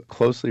two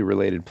closely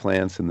related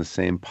plants in the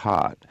same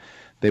pot,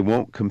 they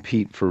won't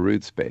compete for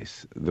root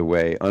space the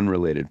way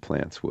unrelated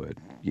plants would,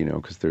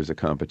 because there's a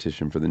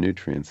competition for the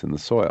nutrients in the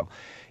soil.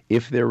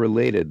 If they're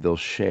related, they'll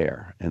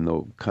share, and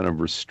they'll kind of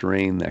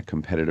restrain that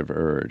competitive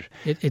urge.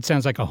 It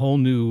sounds like a whole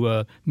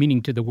new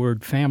meaning to the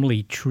word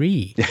family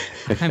tree.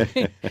 I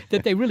mean,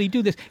 that they really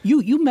do this.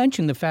 You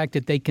mentioned the fact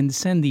that they can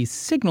send these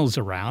signals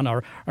around,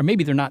 or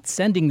maybe they're not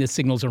sending the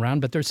signals around,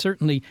 but they're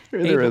certainly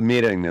They're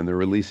emitting them, they're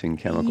releasing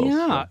chemicals.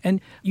 Yeah,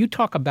 and you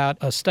talk about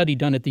a study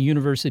done at the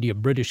University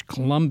of British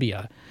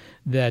Columbia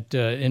that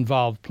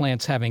involved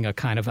plants having a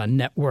kind of a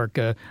network.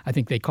 I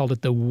think they called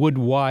it the Wood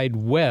Wide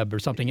Web or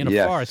something in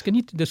a forest. Can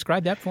you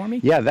describe that for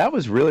me? Yeah, that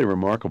was really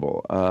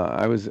remarkable.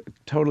 I was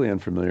totally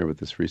unfamiliar with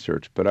this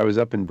research, but I was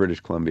up in British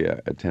Columbia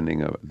attending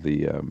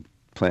the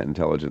Plant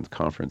Intelligence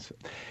Conference,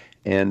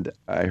 and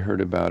I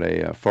heard about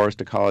a forest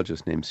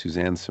ecologist named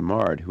Suzanne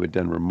Simard who had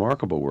done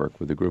remarkable work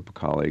with a group of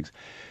colleagues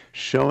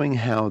showing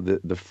how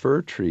the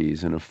fir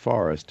trees in a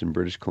forest in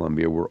British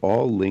Columbia were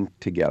all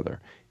linked together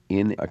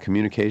in a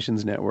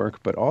communications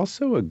network, but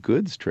also a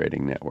goods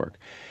trading network.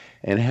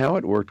 And how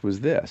it worked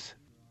was this.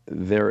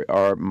 There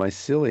are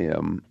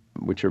mycelium,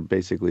 which are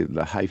basically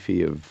the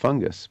hyphae of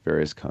fungus,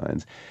 various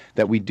kinds,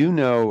 that we do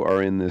know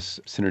are in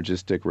this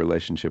synergistic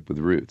relationship with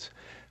roots.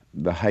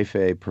 The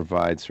hyphae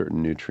provide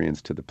certain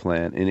nutrients to the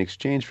plant, in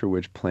exchange for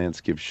which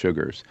plants give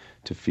sugars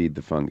to feed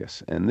the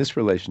fungus. And this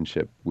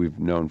relationship we've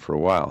known for a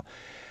while.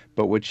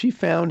 But what she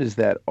found is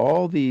that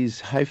all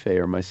these hyphae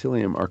or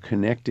mycelium are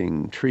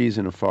connecting trees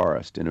in a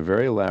forest in a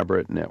very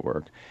elaborate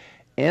network,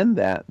 and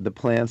that the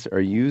plants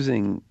are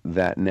using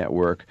that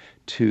network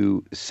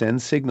to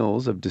send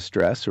signals of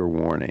distress or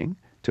warning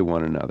to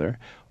one another,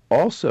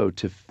 also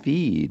to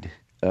feed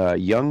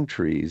young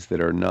trees that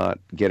are not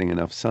getting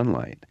enough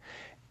sunlight.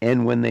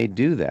 And when they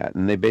do that,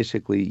 and they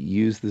basically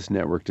use this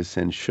network to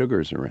send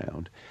sugars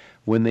around,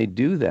 when they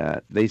do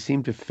that, they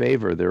seem to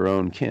favor their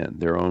own kin,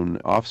 their own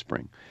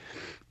offspring.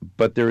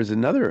 But there is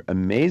another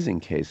amazing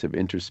case of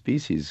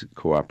interspecies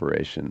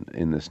cooperation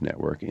in this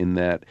network, in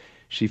that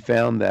she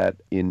found that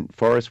in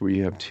forests where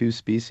you have two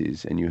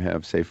species and you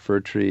have, say, fir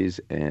trees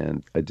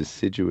and a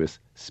deciduous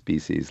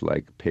species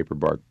like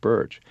paperbark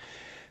birch,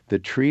 the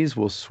trees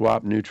will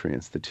swap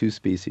nutrients, the two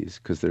species,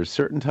 because there are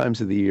certain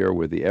times of the year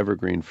where the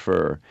evergreen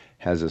fir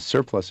has a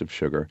surplus of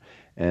sugar,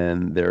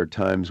 and there are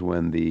times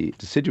when the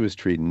deciduous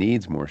tree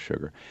needs more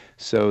sugar.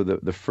 So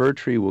the fir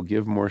tree will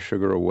give more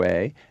sugar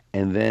away,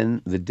 and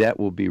then the debt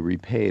will be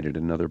repaid at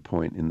another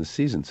point in the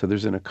season. So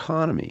there's an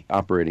economy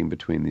operating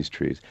between these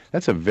trees.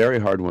 That's a very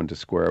hard one to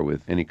square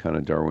with any kind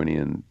of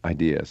Darwinian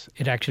ideas.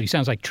 It actually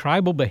sounds like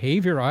tribal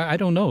behavior. I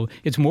don't know.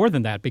 It's more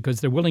than that,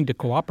 because they're willing to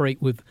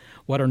cooperate with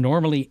what are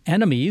normally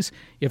enemies.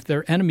 If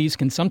their enemies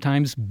can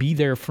sometimes be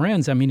their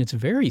friends, I mean, it's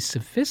very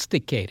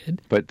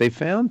sophisticated. But they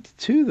found,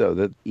 too, though,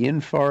 that in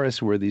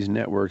forests where these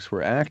networks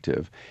were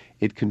active,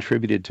 it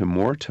contributed to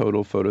more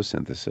total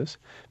photosynthesis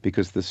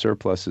because the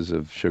surpluses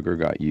of sugar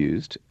got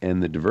used,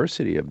 and the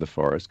diversity of the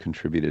forest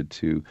contributed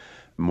to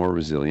more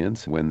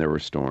resilience when there were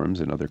storms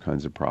and other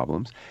kinds of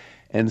problems.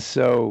 And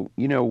so,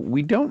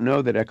 we don't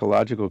know that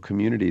ecological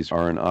communities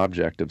are an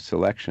object of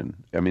selection.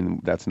 I mean,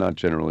 that's not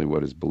generally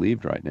what is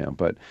believed right now,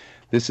 but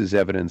this is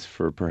evidence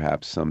for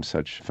perhaps some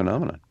such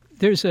phenomenon.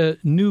 There's a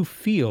new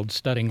field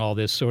studying all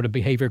this sort of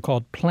behavior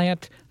called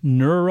plant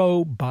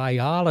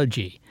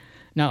neurobiology.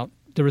 Now,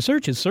 the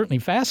research is certainly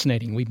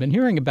fascinating. We've been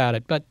hearing about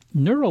it, but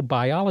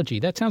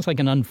neurobiology, that sounds like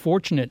an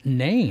unfortunate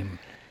name.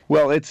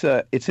 Well, it's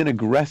an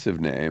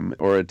aggressive name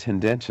or a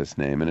tendentious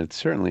name, and it's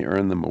certainly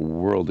earned them a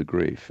world of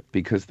grief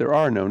because there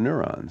are no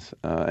neurons,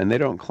 and they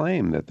don't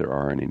claim that there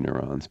are any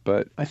neurons,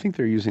 but I think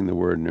they're using the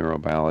word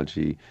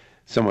neurobiology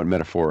somewhat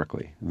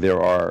metaphorically.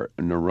 There are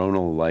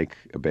neuronal-like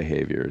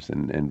behaviors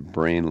and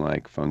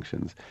brain-like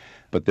functions,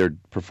 but they're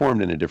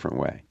performed in a different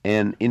way.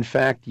 And in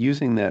fact,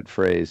 using that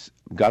phrase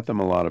got them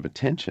a lot of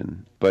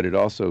attention, but it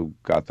also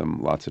got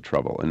them lots of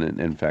trouble. And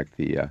in fact,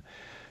 the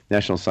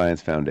National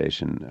Science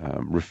Foundation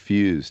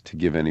refused to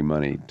give any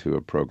money to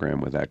a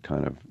program with that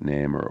kind of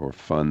name or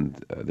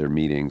fund their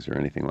meetings or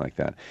anything like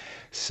that.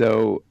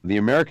 So the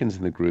Americans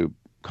in the group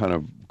kind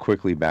of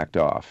quickly backed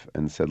off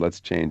and said,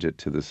 let's change it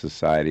to the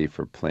Society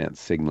for Plant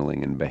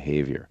Signaling and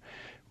Behavior,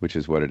 which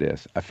is what it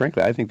is.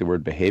 Frankly, I think the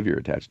word behavior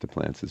attached to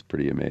plants is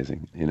pretty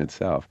amazing in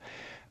itself.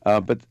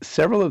 But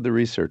several of the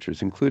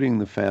researchers, including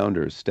the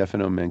founders,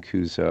 Stefano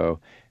Mancuso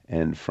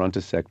and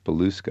František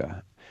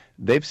Beluska,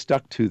 they've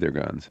stuck to their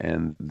guns,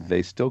 and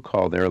they still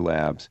call their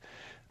labs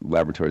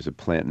laboratories of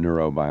plant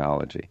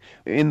neurobiology,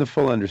 in the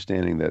full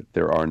understanding that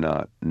there are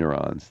not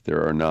neurons,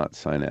 there are not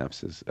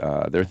synapses.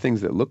 There are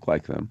things that look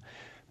like them.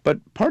 But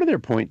part of their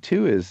point,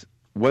 too, is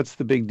what's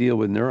the big deal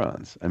with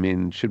neurons? I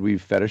mean, should we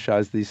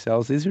fetishize these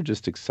cells? These are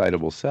just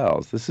excitable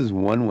cells. This is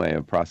one way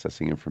of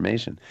processing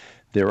information.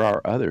 There are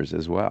others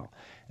as well.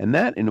 And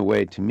that, in a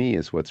way, to me,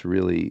 is what's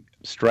really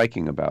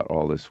striking about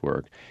all this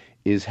work,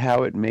 is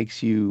how it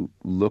makes you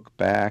look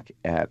back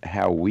at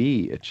how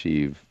we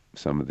achieve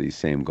some of these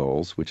same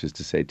goals, which is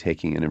to say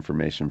taking in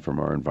information from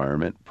our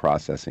environment,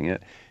 processing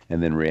it,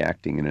 and then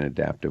reacting in an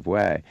adaptive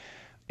way.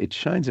 It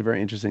shines a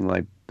very interesting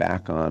light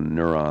back on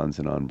neurons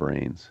and on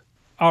brains.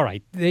 All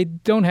right, they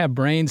don't have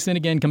brains. Then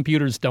again,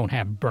 computers don't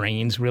have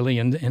brains, really.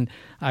 And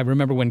I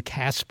remember when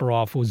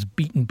Kasparov was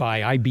beaten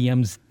by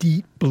IBM's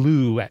Deep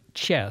Blue at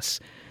chess,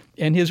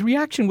 and his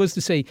reaction was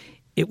to say,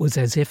 it was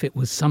as if it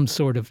was some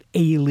sort of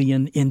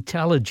alien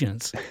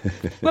intelligence.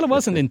 Well, it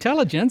wasn't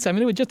intelligence. I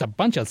mean, it was just a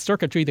bunch of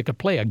circuitry that could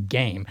play a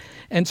game.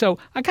 And so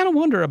I kind of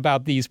wonder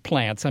about these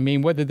plants. I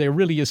mean, whether they're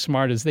really as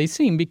smart as they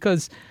seem,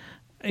 because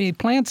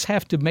plants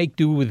have to make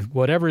do with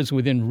whatever is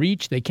within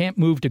reach. They can't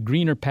move to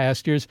greener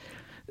pastures.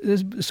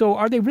 So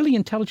are they really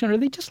intelligent? Or are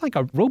they just like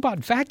a robot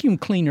vacuum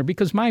cleaner?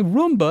 Because my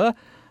Roomba,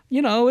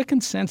 it can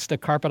sense the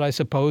carpet, I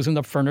suppose, and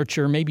the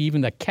furniture, maybe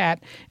even the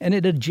cat, and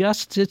it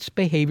adjusts its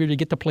behavior to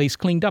get the place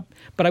cleaned up.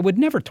 But I would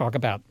never talk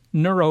about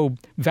neuro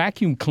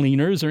vacuum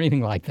cleaners or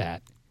anything like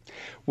that.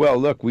 Well,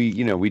 look, we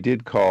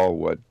did call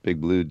what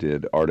Big Blue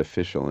did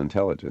artificial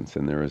intelligence,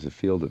 and there is a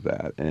field of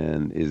that.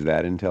 And is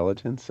that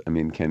intelligence? I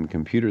mean, can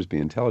computers be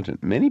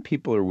intelligent? Many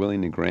people are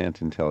willing to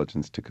grant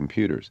intelligence to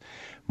computers,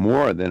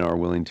 more than are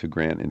willing to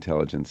grant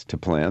intelligence to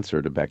plants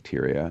or to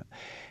bacteria.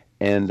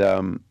 And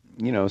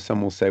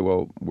some will say,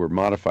 well, we're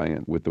modifying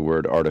it with the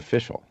word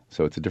artificial.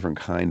 So it's a different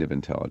kind of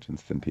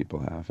intelligence than people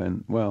have.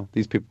 And, well,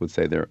 these people would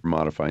say they're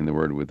modifying the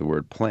word with the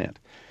word plant.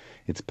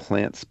 It's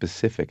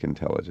plant-specific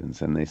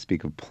intelligence, and they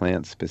speak of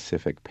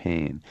plant-specific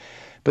pain.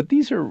 But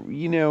these are,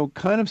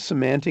 kind of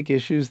semantic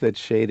issues that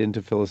shade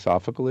into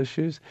philosophical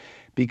issues,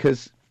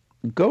 because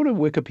go to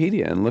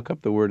Wikipedia and look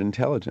up the word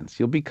intelligence.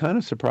 You'll be kind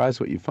of surprised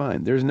what you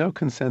find. There's no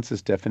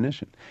consensus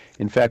definition.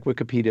 In fact,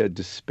 Wikipedia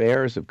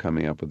despairs of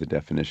coming up with a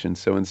definition,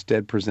 so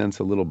instead presents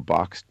a little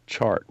boxed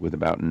chart with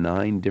about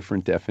 9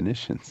 different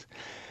definitions.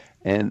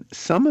 And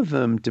some of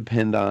them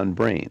depend on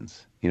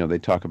brains. They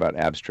talk about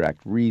abstract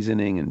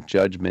reasoning and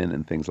judgment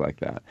and things like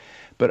that.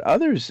 But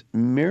others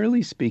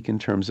merely speak in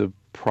terms of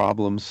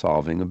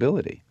problem-solving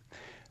ability.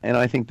 And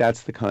I think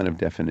that's the kind of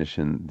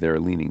definition they're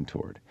leaning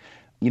toward.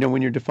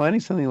 When you're defining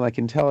something like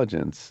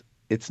intelligence,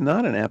 it's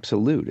not an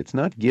absolute. It's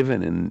not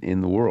given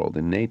in the world,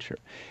 in nature.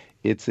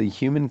 It's a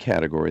human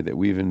category that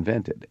we've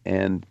invented.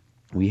 And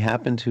we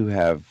happen to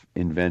have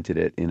invented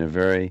it in a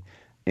very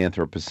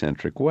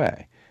anthropocentric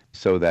way,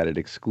 so that it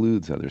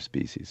excludes other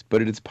species.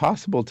 But it is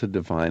possible to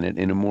define it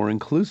in a more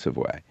inclusive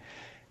way.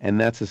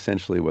 And that's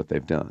essentially what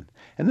they've done.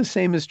 And the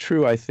same is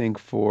true, I think,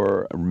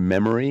 for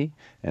memory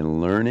and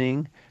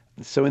learning.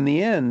 So in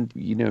the end,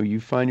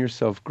 you find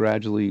yourself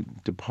gradually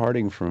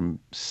departing from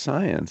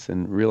science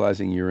and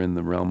realizing you're in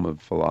the realm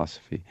of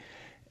philosophy.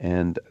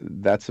 And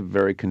that's a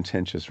very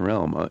contentious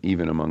realm,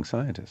 even among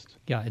scientists.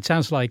 Yeah, it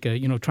sounds like,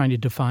 trying to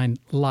define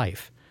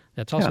life.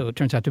 That's also, It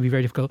turns out to be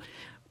very difficult.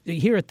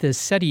 Here at the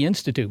SETI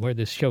Institute, where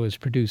this show is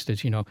produced,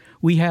 as you know,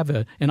 we have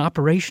an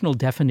operational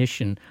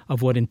definition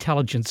of what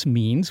intelligence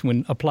means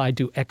when applied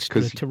to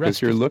extraterrestrials.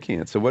 Because you're looking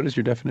at it. So what is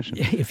your definition?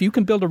 If you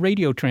can build a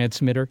radio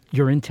transmitter,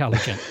 you're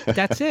intelligent.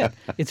 That's it.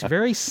 It's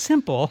very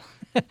simple.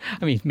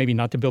 I mean, maybe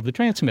not to build the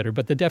transmitter,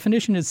 but the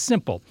definition is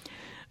simple.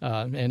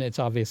 And it's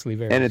obviously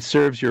very... And it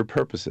serves your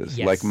purposes,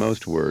 yes, like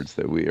most words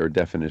or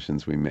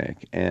definitions we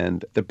make.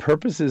 And the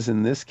purposes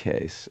in this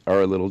case are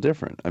a little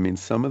different. I mean,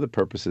 some of the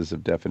purposes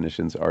of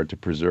definitions are to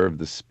preserve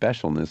the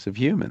specialness of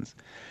humans.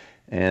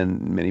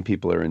 And many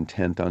people are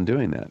intent on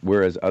doing that,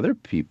 whereas other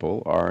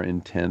people are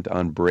intent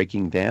on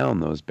breaking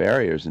down those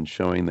barriers and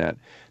showing that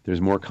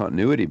there's more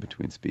continuity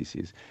between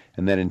species,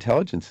 and that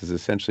intelligence is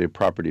essentially a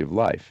property of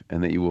life,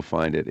 and that you will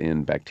find it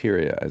in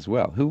bacteria as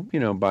well, who,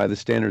 by the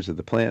standards of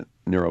the plant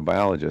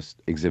neurobiologists,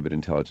 exhibit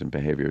intelligent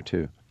behavior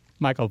too.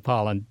 Michael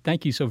Pollan,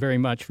 thank you so very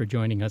much for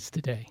joining us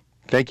today.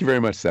 Thank you very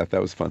much, Seth. That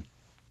was fun.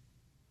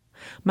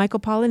 Michael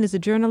Pollan is a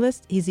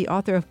journalist. He's the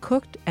author of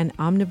Cooked and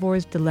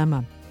Omnivore's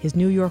Dilemma. His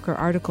New Yorker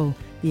article,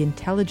 The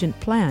Intelligent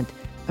Plant,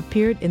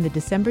 appeared in the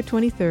December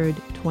 23,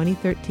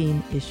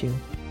 2013 issue.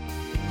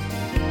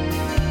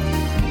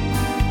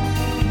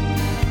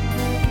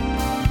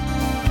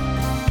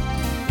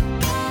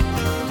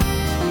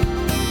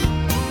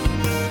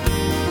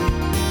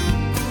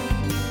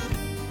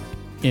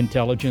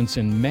 Intelligence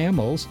in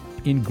mammals,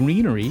 in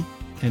greenery,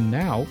 and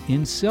now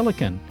in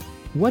silicon.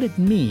 What it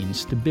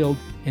means to build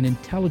an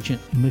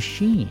intelligent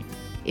machine.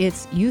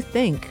 It's You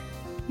Think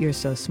You're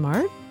So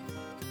Smart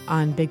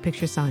on Big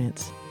Picture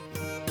Science.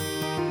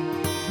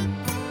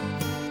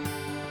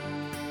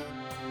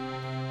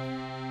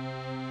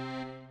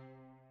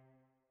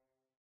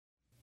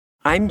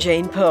 I'm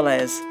Jane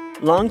Perlez,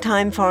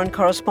 longtime foreign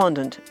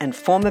correspondent and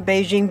former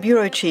Beijing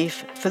bureau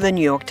chief for the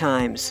New York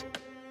Times.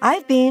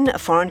 I've been a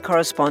foreign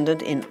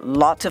correspondent in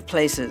lots of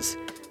places: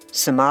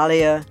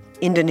 Somalia,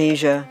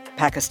 Indonesia,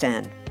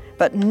 Pakistan,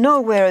 but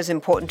nowhere as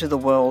important to the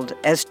world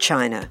as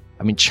China.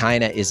 I mean,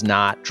 China is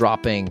not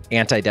dropping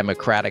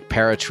anti-democratic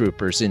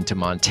paratroopers into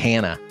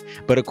Montana.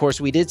 But of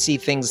course, we did see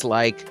things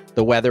like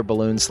the weather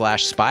balloon /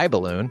 spy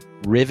balloon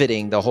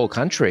riveting the whole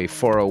country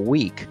for a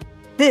week.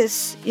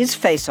 This is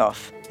Face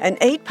Off, an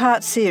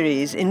 8-part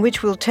series in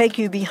which we'll take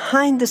you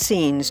behind the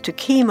scenes to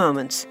key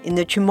moments in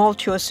the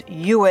tumultuous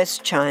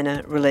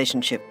US-China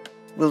relationship.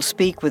 We'll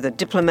speak with a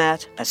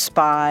diplomat, a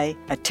spy,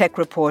 a tech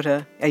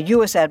reporter, a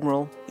US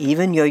admiral,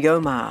 even Yo-Yo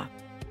Ma.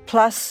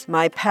 Plus,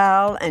 my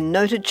pal and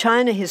noted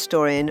China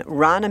historian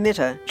Rana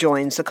Mitter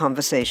joins the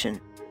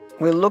conversation.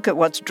 We'll look at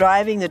what's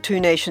driving the two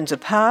nations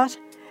apart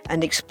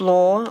and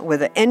explore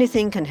whether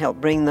anything can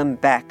help bring them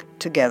back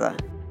together.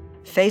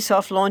 Face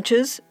Off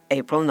launches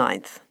April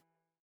 9th.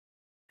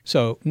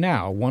 So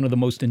now, one of the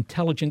most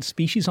intelligent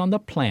species on the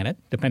planet,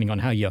 depending on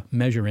how you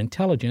measure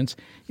intelligence,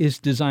 is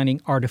designing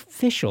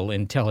artificial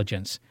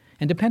intelligence.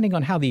 And depending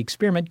on how the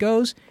experiment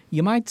goes,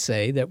 you might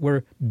say that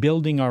we're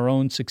building our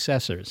own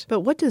successors.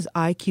 But what does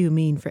IQ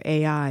mean for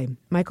AI?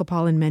 Michael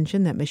Pollan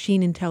mentioned that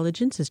machine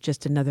intelligence is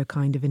just another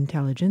kind of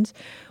intelligence.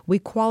 We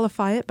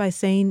qualify it by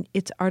saying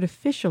it's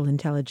artificial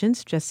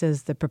intelligence, just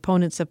as the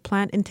proponents of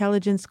plant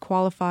intelligence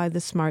qualify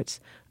the smarts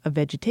of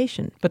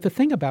vegetation. But the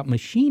thing about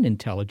machine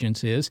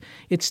intelligence is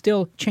it's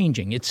still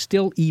changing. It's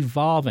still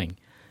evolving.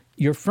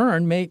 Your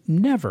fern may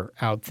never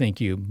outthink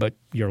you, but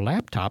your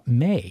laptop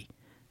may.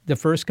 The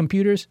first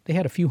computers, they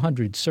had a few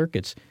hundred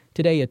circuits.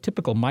 Today, a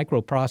typical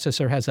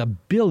microprocessor has 1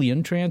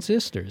 billion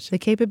transistors. The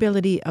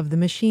capability of the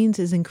machines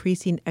is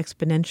increasing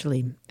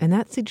exponentially, and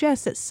that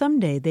suggests that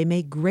someday they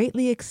may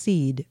greatly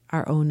exceed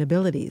our own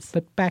abilities.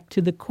 But back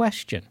to the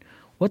question,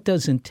 what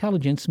does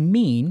intelligence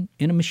mean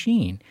in a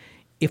machine?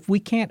 If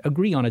we can't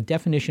agree on a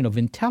definition of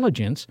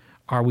intelligence,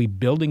 are we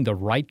building the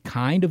right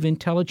kind of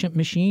intelligent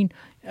machine?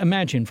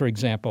 Imagine, for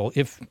example,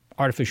 if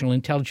artificial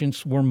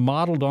intelligence were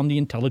modeled on the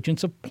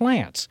intelligence of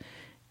plants.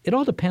 It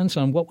all depends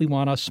on what we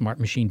want a smart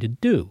machine to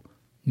do.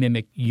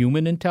 Mimic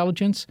human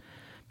intelligence?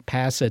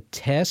 Pass a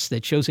test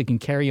that shows it can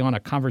carry on a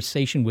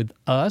conversation with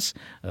us,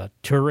 a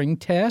Turing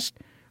test?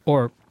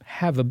 Or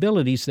have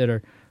abilities that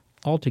are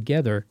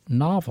altogether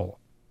novel?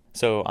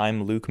 So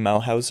I'm Luke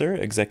Muehlhauser,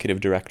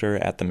 Executive Director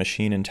at the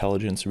Machine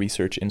Intelligence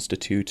Research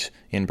Institute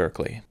in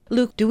Berkeley.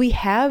 Luke, do we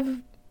have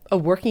a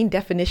working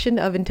definition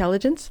of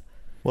intelligence?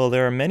 Well,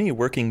 there are many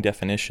working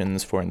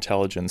definitions for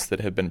intelligence that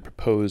have been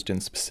proposed in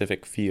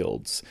specific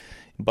fields,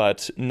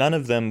 but none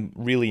of them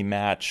really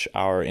match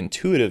our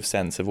intuitive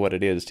sense of what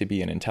it is to be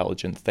an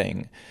intelligent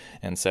thing.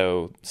 And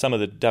so some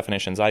of the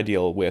definitions I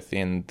deal with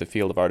in the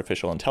field of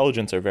artificial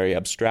intelligence are very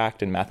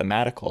abstract and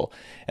mathematical,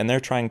 and they're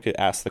trying to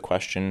ask the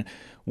question,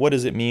 what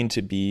does it mean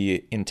to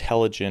be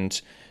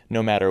intelligent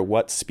no matter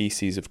what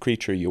species of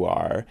creature you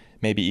are,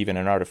 maybe even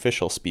an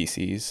artificial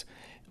species?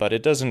 But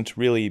it doesn't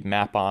really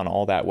map on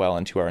all that well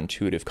into our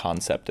intuitive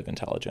concept of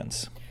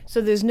intelligence.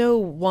 So there's no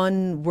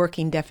one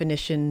working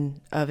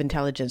definition of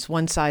intelligence,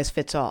 one size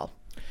fits all?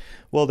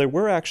 Well, there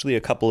were actually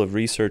a couple of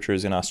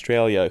researchers in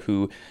Australia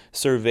who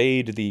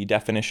surveyed the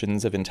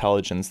definitions of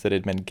intelligence that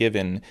had been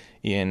given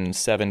in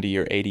 70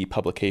 or 80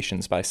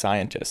 publications by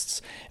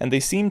scientists. And they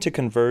seemed to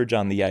converge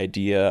on the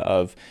idea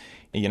of,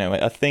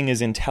 a thing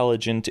is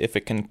intelligent if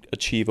it can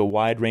achieve a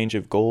wide range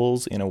of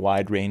goals in a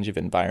wide range of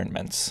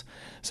environments.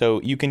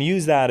 So you can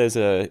use that as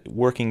a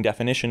working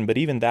definition, but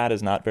even that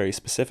is not very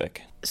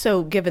specific.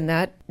 So given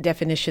that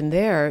definition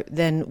there,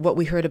 then what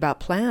we heard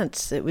about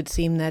plants, it would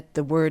seem that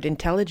the word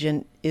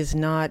intelligent is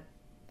not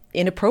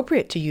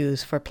inappropriate to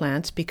use for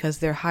plants because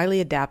they're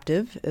highly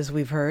adaptive, as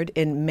we've heard,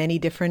 in many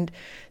different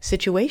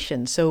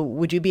situations. So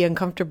would you be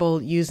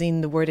uncomfortable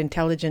using the word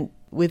intelligent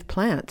with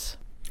plants?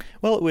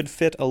 Well, it would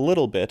fit a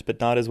little bit,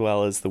 but not as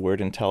well as the word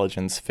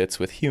intelligence fits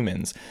with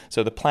humans.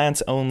 So the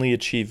plants only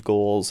achieve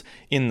goals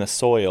in the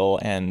soil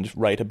and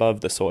right above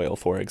the soil,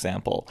 for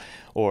example.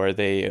 Or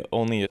they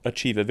only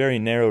achieve a very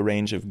narrow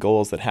range of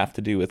goals that have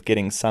to do with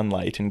getting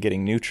sunlight and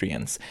getting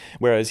nutrients.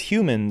 Whereas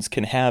humans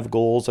can have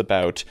goals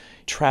about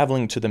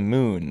traveling to the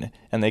moon,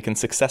 and they can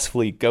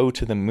successfully go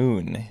to the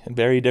moon,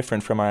 very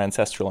different from our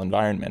ancestral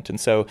environment. And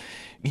so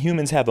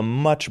humans have a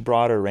much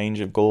broader range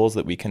of goals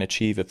that we can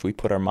achieve if we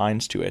put our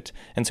minds to it.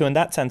 And so in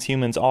that sense,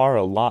 humans are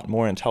a lot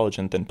more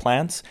intelligent than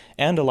plants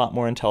and a lot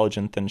more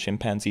intelligent than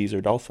chimpanzees or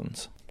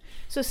dolphins.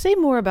 So say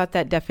more about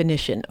that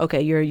definition.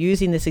 Okay, you're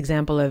using this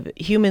example of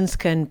humans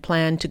can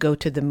plan to go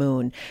to the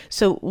moon.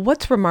 So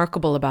what's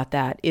remarkable about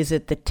that? Is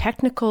it the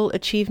technical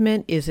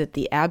achievement? Is it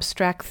the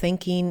abstract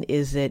thinking?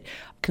 Is it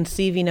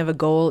conceiving of a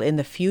goal in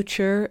the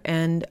future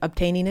and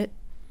obtaining it?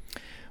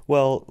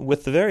 Well,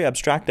 with the very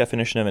abstract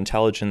definition of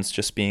intelligence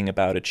just being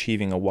about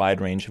achieving a wide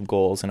range of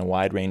goals in a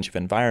wide range of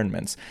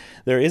environments,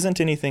 there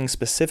isn't anything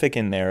specific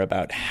in there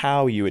about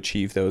how you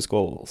achieve those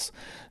goals.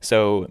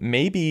 So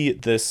maybe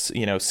this,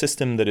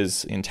 system that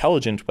is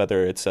intelligent,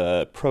 whether it's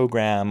a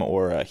program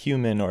or a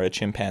human or a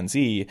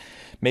chimpanzee,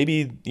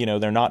 maybe,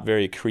 they're not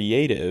very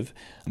creative.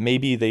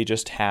 Maybe they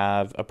just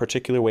have a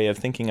particular way of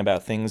thinking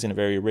about things in a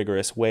very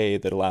rigorous way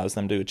that allows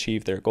them to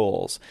achieve their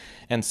goals.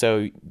 And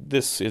so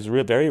this is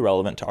very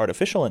relevant to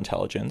artificial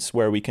intelligence,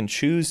 where we can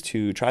choose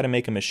to try to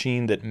make a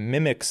machine that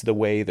mimics the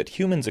way that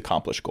humans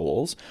accomplish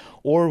goals,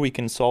 or we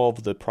can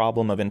solve the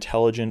problem of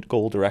intelligent,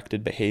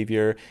 goal-directed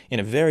behavior in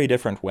a very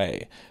different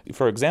way.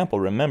 For example,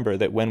 remember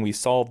that when we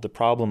solved the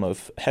problem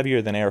of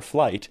heavier-than-air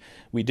flight,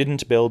 we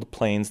didn't build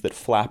planes that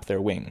flap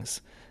their wings.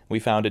 We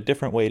found a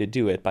different way to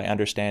do it by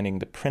understanding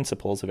the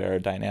principles of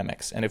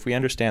aerodynamics. And if we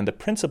understand the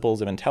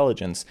principles of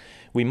intelligence,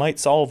 we might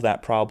solve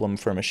that problem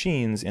for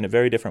machines in a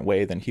very different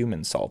way than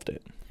humans solved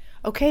it.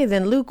 Okay,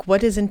 then Luke,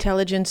 what does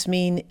intelligence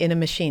mean in a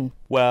machine?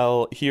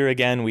 Well, here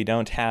again, we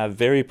don't have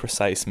very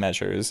precise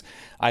measures.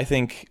 I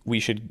think we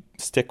should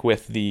stick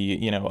with the,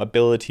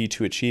 ability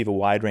to achieve a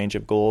wide range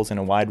of goals in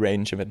a wide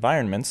range of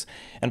environments.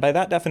 And by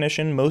that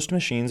definition, most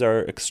machines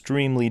are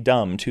extremely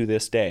dumb to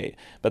this day,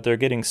 but they're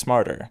getting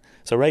smarter.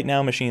 So right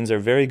now, machines are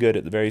very good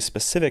at the very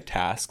specific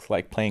tasks,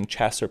 like playing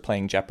chess or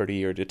playing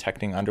Jeopardy or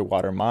detecting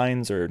underwater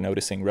mines or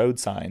noticing road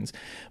signs.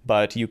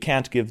 But you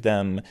can't give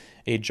them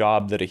a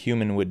job that a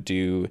human would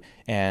do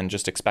and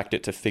just expect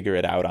it to figure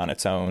it out on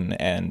its own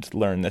and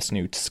learn this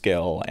new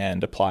skill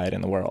and apply it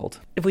in the world.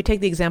 If we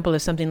take the example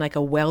of something like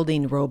a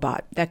welding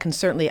robot, that can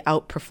certainly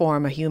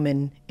outperform a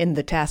human in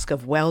the task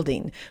of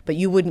welding, but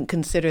you wouldn't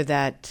consider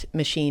that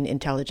machine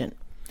intelligent.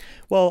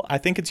 Well, I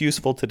think it's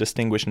useful to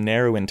distinguish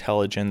narrow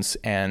intelligence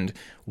and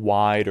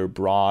wide or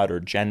broad or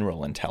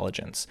general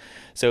intelligence.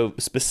 So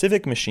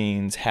specific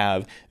machines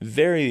have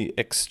very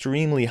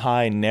extremely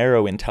high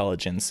narrow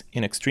intelligence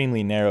in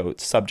extremely narrow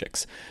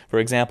subjects. For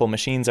example,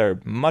 machines are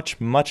much,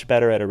 much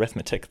better at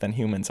arithmetic than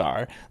humans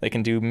are. They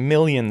can do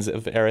millions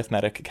of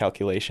arithmetic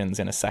calculations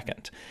in a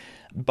second.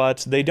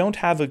 But they don't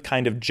have a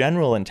kind of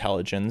general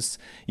intelligence.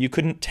 You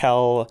couldn't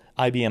tell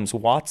IBM's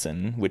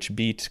Watson, which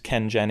beat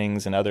Ken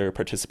Jennings and other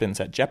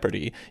participants at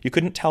Jeopardy, you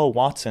couldn't tell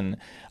Watson,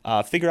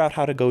 figure out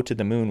how to go to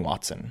the moon,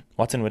 Watson.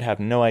 Watson would have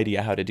no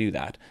idea how to do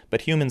that.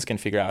 But humans can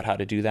figure out how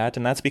to do that,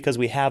 and that's because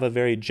we have a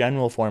very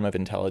general form of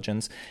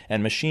intelligence,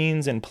 and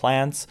machines and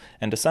plants,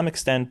 and to some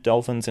extent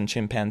dolphins and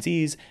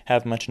chimpanzees,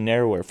 have much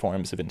narrower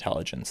forms of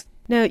intelligence.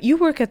 Now, you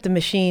work at the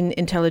Machine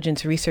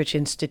Intelligence Research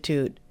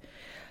Institute.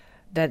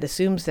 That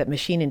assumes that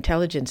machine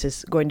intelligence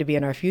is going to be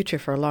in our future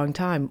for a long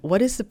time.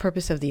 What is the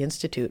purpose of the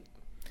Institute?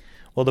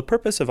 Well, the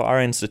purpose of our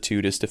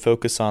institute is to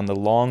focus on the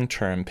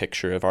long-term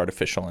picture of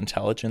artificial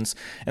intelligence,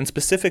 and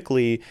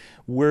specifically,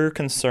 we're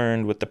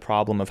concerned with the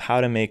problem of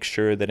how to make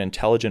sure that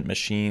intelligent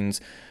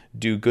machines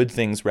do good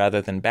things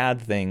rather than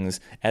bad things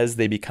as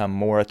they become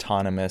more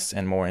autonomous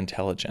and more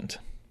intelligent.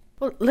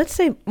 Well, let's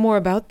say more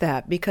about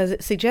that, because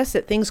it suggests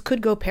that things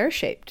could go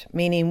pear-shaped,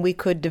 meaning we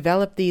could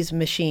develop these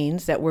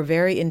machines that were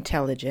very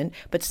intelligent,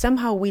 but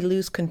somehow we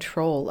lose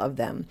control of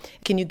them.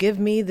 Can you give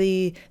me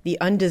the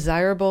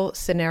undesirable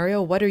scenario?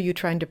 What are you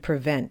trying to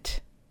prevent?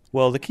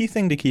 Well, the key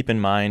thing to keep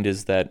in mind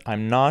is that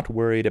I'm not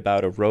worried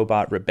about a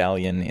robot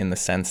rebellion in the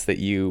sense that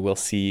you will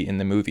see in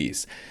the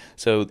movies.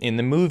 So in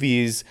the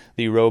movies,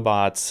 the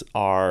robots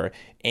are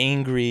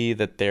angry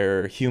that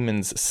they're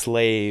humans'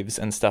 slaves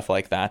and stuff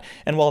like that.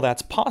 And while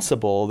that's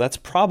possible, that's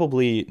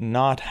probably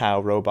not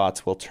how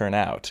robots will turn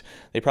out.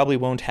 They probably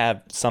won't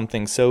have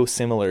something so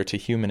similar to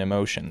human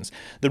emotions.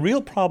 The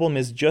real problem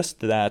is just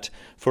that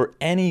for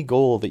any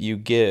goal that you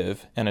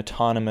give an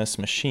autonomous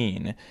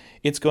machine,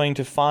 it's going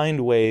to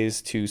find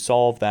ways to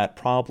solve that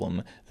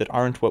problem that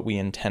aren't what we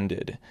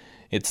intended.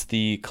 It's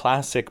the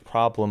classic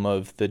problem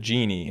of the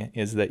genie,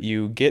 is that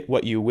you get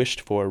what you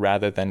wished for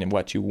rather than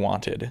what you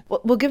wanted.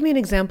 Well, give me an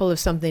example of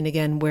something,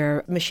 again,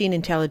 where machine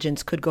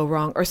intelligence could go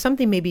wrong, or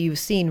something maybe you've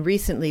seen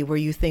recently where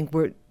you think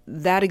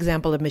that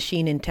example of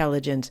machine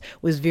intelligence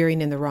was veering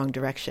in the wrong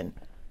direction.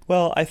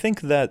 Well, I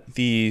think that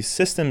the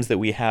systems that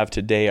we have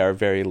today are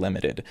very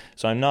limited,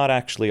 so I'm not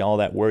actually all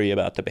that worried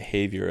about the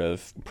behavior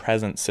of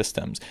present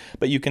systems.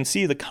 But you can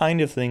see the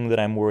kind of thing that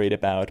I'm worried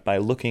about by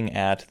looking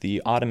at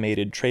the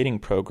automated trading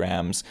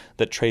programs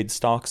that trade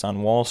stocks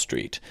on Wall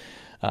Street.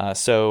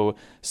 So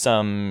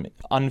some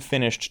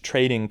unfinished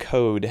trading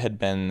code had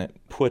been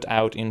put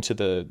out into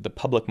the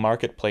public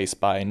marketplace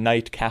by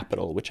Knight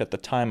Capital, which at the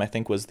time I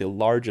think was the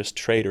largest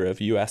trader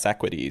of U.S.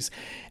 equities.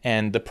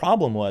 And the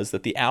problem was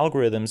that the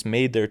algorithms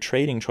made their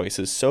trading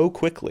choices so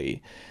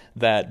quickly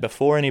that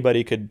before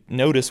anybody could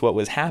notice what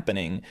was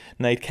happening,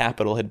 Knight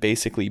Capital had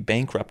basically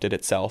bankrupted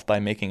itself by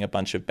making a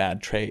bunch of bad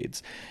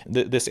trades.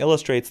 This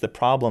illustrates the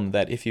problem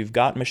that if you've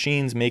got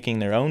machines making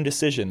their own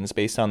decisions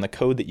based on the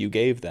code that you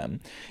gave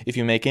them, if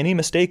you make any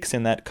mistakes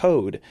in that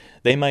code,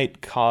 they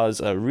might cause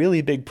a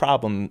really big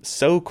problem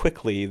so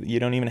quickly that you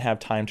don't even have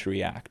time to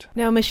react.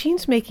 Now,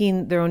 machines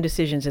making their own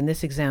decisions in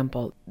this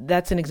example,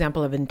 that's an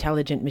example of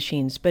intelligent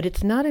machines, but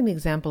it's not an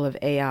example of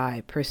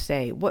AI per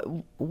se.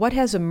 What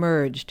has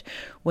emerged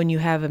when you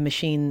have a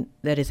machine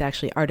that is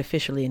actually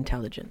artificially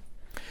intelligent?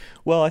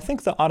 Well, I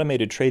think the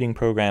automated trading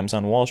programs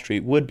on Wall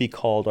Street would be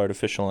called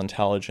artificial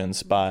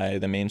intelligence by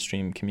the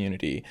mainstream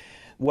community.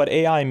 What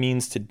AI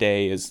means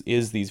today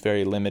is these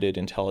very limited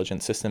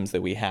intelligent systems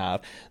that we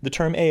have. The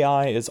term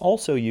AI is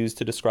also used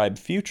to describe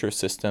future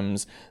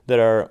systems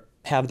that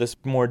have this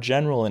more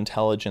general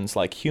intelligence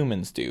like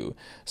humans do.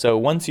 So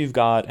once you've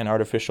got an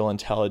artificial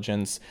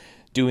intelligence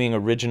doing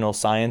original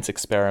science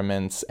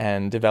experiments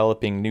and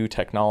developing new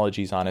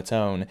technologies on its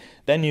own,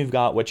 then you've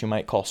got what you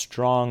might call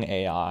strong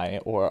AI,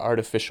 or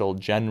artificial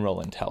general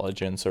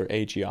intelligence, or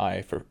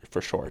AGI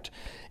for short.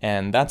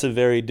 And that's a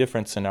very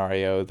different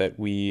scenario that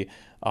we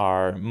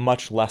are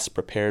much less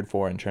prepared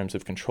for in terms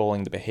of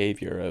controlling the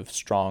behavior of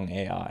strong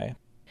AI.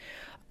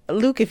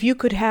 Luke, if you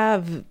could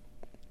have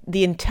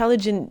the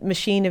intelligent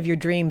machine of your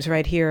dreams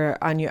right here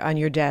on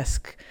your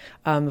desk,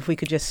 if we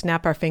could just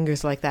snap our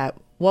fingers like that,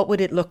 what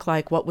would it look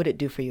like? What would it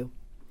do for you?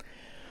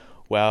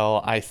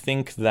 Well, I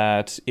think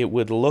that it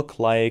would look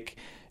like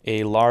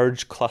a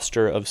large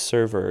cluster of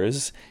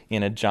servers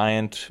in a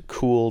giant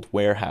cooled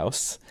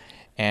warehouse.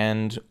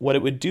 And what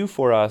it would do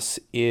for us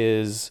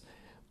is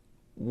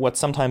what's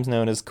sometimes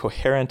known as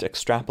coherent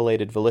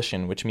extrapolated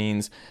volition, which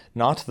means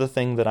not the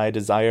thing that I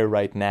desire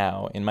right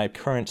now in my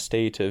current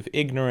state of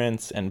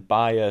ignorance and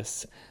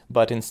bias,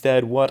 but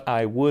instead what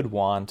I would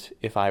want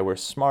if I were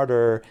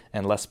smarter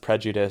and less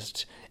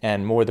prejudiced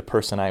and more the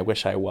person I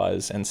wish I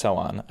was, and so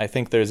on. I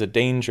think there's a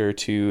danger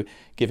to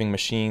giving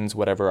machines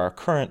whatever our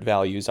current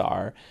values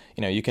are.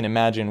 You can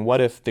imagine, what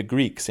if the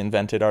Greeks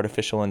invented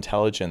artificial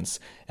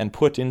intelligence and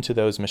put into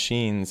those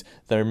machines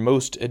their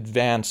most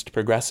advanced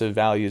progressive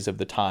values of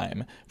the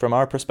time? From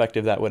our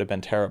perspective, that would have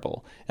been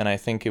terrible. And I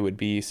think it would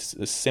be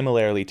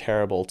similarly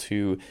terrible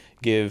to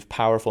give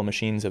powerful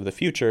machines of the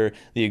future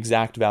the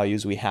exact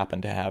values we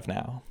happen to have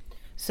now.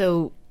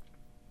 So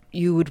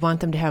you would want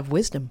them to have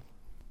wisdom?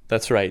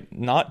 That's right.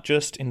 Not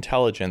just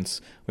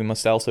intelligence. We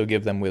must also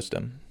give them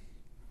wisdom.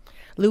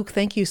 Luke,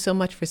 thank you so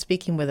much for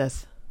speaking with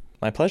us.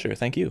 My pleasure.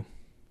 Thank you.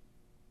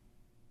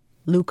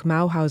 Luke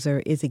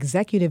Muehlhauser is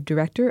Executive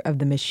Director of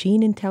the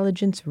Machine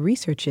Intelligence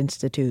Research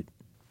Institute.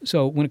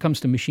 So when it comes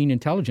to machine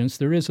intelligence,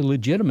 there is a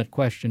legitimate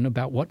question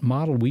about what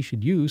model we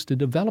should use to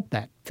develop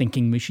that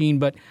thinking machine.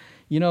 But,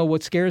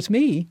 what scares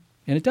me,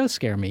 and it does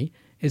scare me,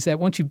 is that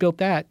once you've built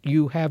that,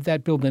 you have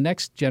that build the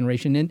next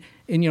generation.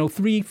 And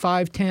 3,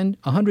 5, 10,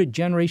 100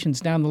 generations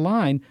down the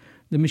line,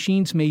 the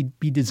machines may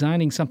be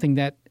designing something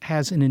that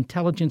has an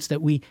intelligence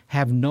that we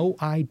have no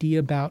idea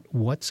about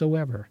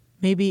whatsoever.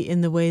 Maybe in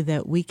the way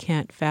that we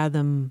can't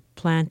fathom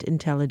plant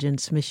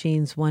intelligence,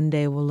 machines one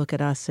day will look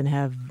at us and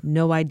have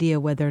no idea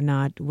whether or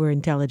not we're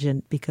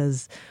intelligent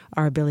because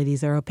our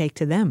abilities are opaque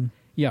to them.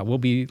 Yeah, we'll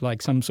be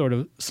like some sort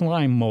of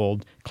slime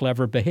mold,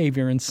 clever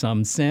behavior in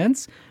some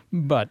sense,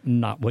 but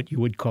not what you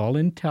would call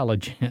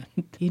intelligent.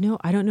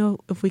 I don't know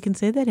if we can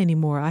say that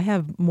anymore. I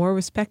have more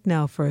respect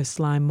now for a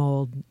slime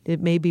mold.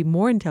 It may be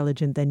more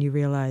intelligent than you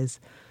realize.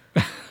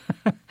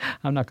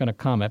 I'm not going to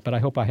comment, but I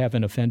hope I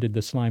haven't offended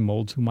the slime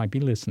molds who might be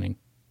listening.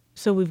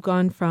 So we've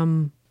gone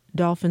from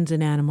dolphins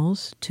and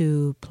animals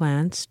to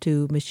plants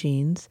to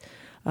machines,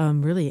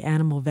 really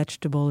animal,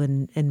 vegetable,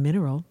 and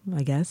mineral,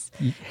 I guess,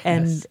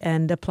 Yes.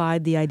 and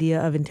applied the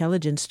idea of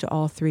intelligence to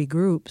all three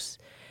groups.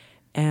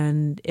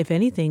 And if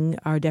anything,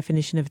 our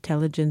definition of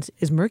intelligence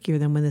is murkier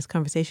than when this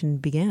conversation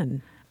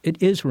began.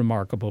 It is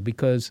remarkable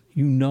because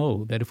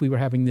that if we were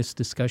having this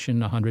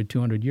discussion 100,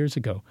 200 years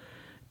ago,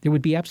 there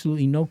would be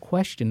absolutely no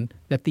question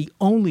that the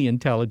only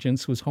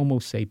intelligence was Homo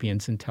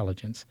sapiens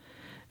intelligence.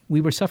 We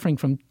were suffering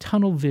from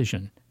tunnel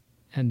vision,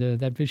 and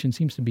that vision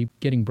seems to be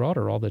getting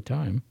broader all the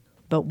time.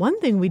 But one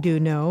thing we do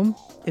know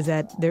is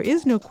that there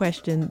is no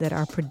question that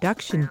our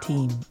production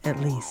team, at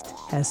least,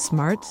 has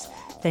smarts,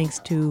 thanks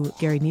to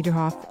Gary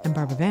Niederhoff and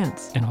Barbara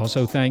Vance. And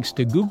also thanks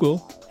to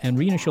Google and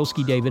Rena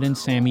Shulsky-David and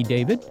Sammy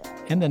David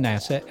and the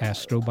NASA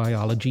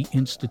Astrobiology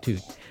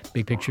Institute.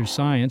 Big Picture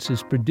Science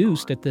is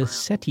produced at the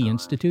SETI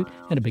Institute,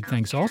 and a big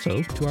thanks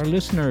also to our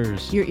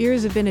listeners. Your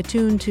ears have been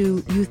attuned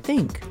to You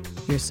Think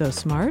You're So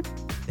Smart.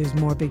 There's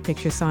more Big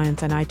Picture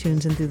Science on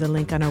iTunes and through the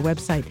link on our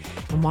website.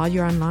 And while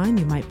you're online,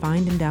 you might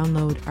find and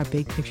download our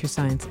Big Picture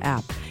Science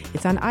app.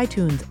 It's on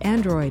iTunes,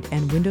 Android,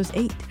 and Windows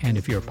 8. And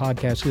if you're a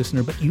podcast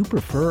listener, but you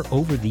prefer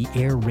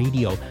over-the-air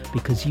radio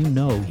because you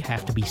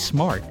have to be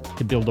smart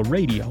to build a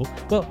radio,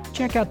 well,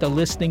 check out the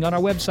listing on our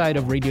website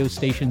of radio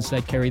stations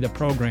that carry the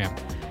program.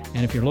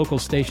 And if your local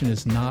station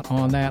is not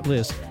on that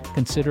list,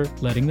 consider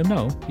letting them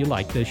know you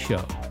like this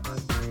show.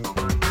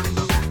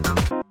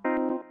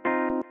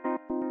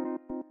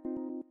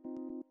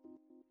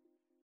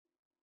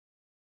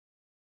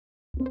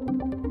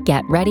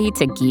 Get ready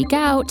to geek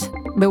out.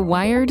 The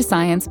Wired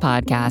Science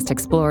Podcast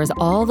explores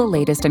all the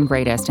latest and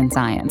greatest in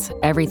science,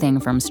 everything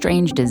from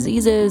strange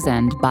diseases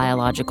and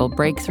biological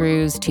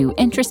breakthroughs to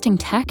interesting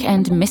tech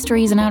and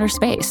mysteries in outer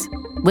space.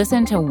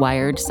 Listen to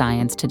Wired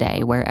Science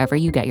today wherever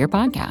you get your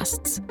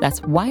podcasts.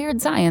 That's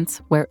Wired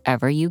Science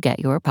wherever you get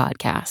your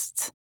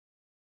podcasts.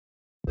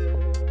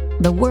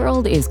 The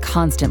world is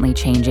constantly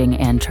changing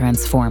and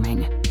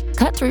transforming.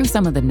 Cut through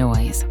some of the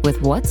noise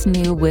with What's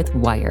New with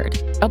Wired,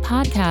 a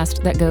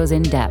podcast that goes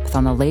in depth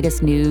on the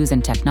latest news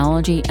in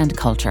technology and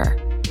culture.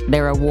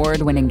 Their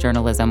award-winning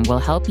journalism will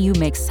help you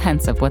make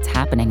sense of what's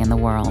happening in the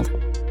world.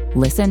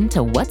 Listen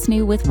to What's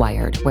New with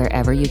Wired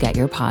wherever you get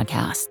your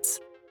podcasts.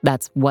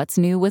 That's What's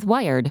New with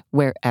Wired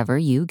wherever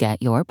you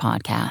get your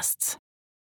podcasts.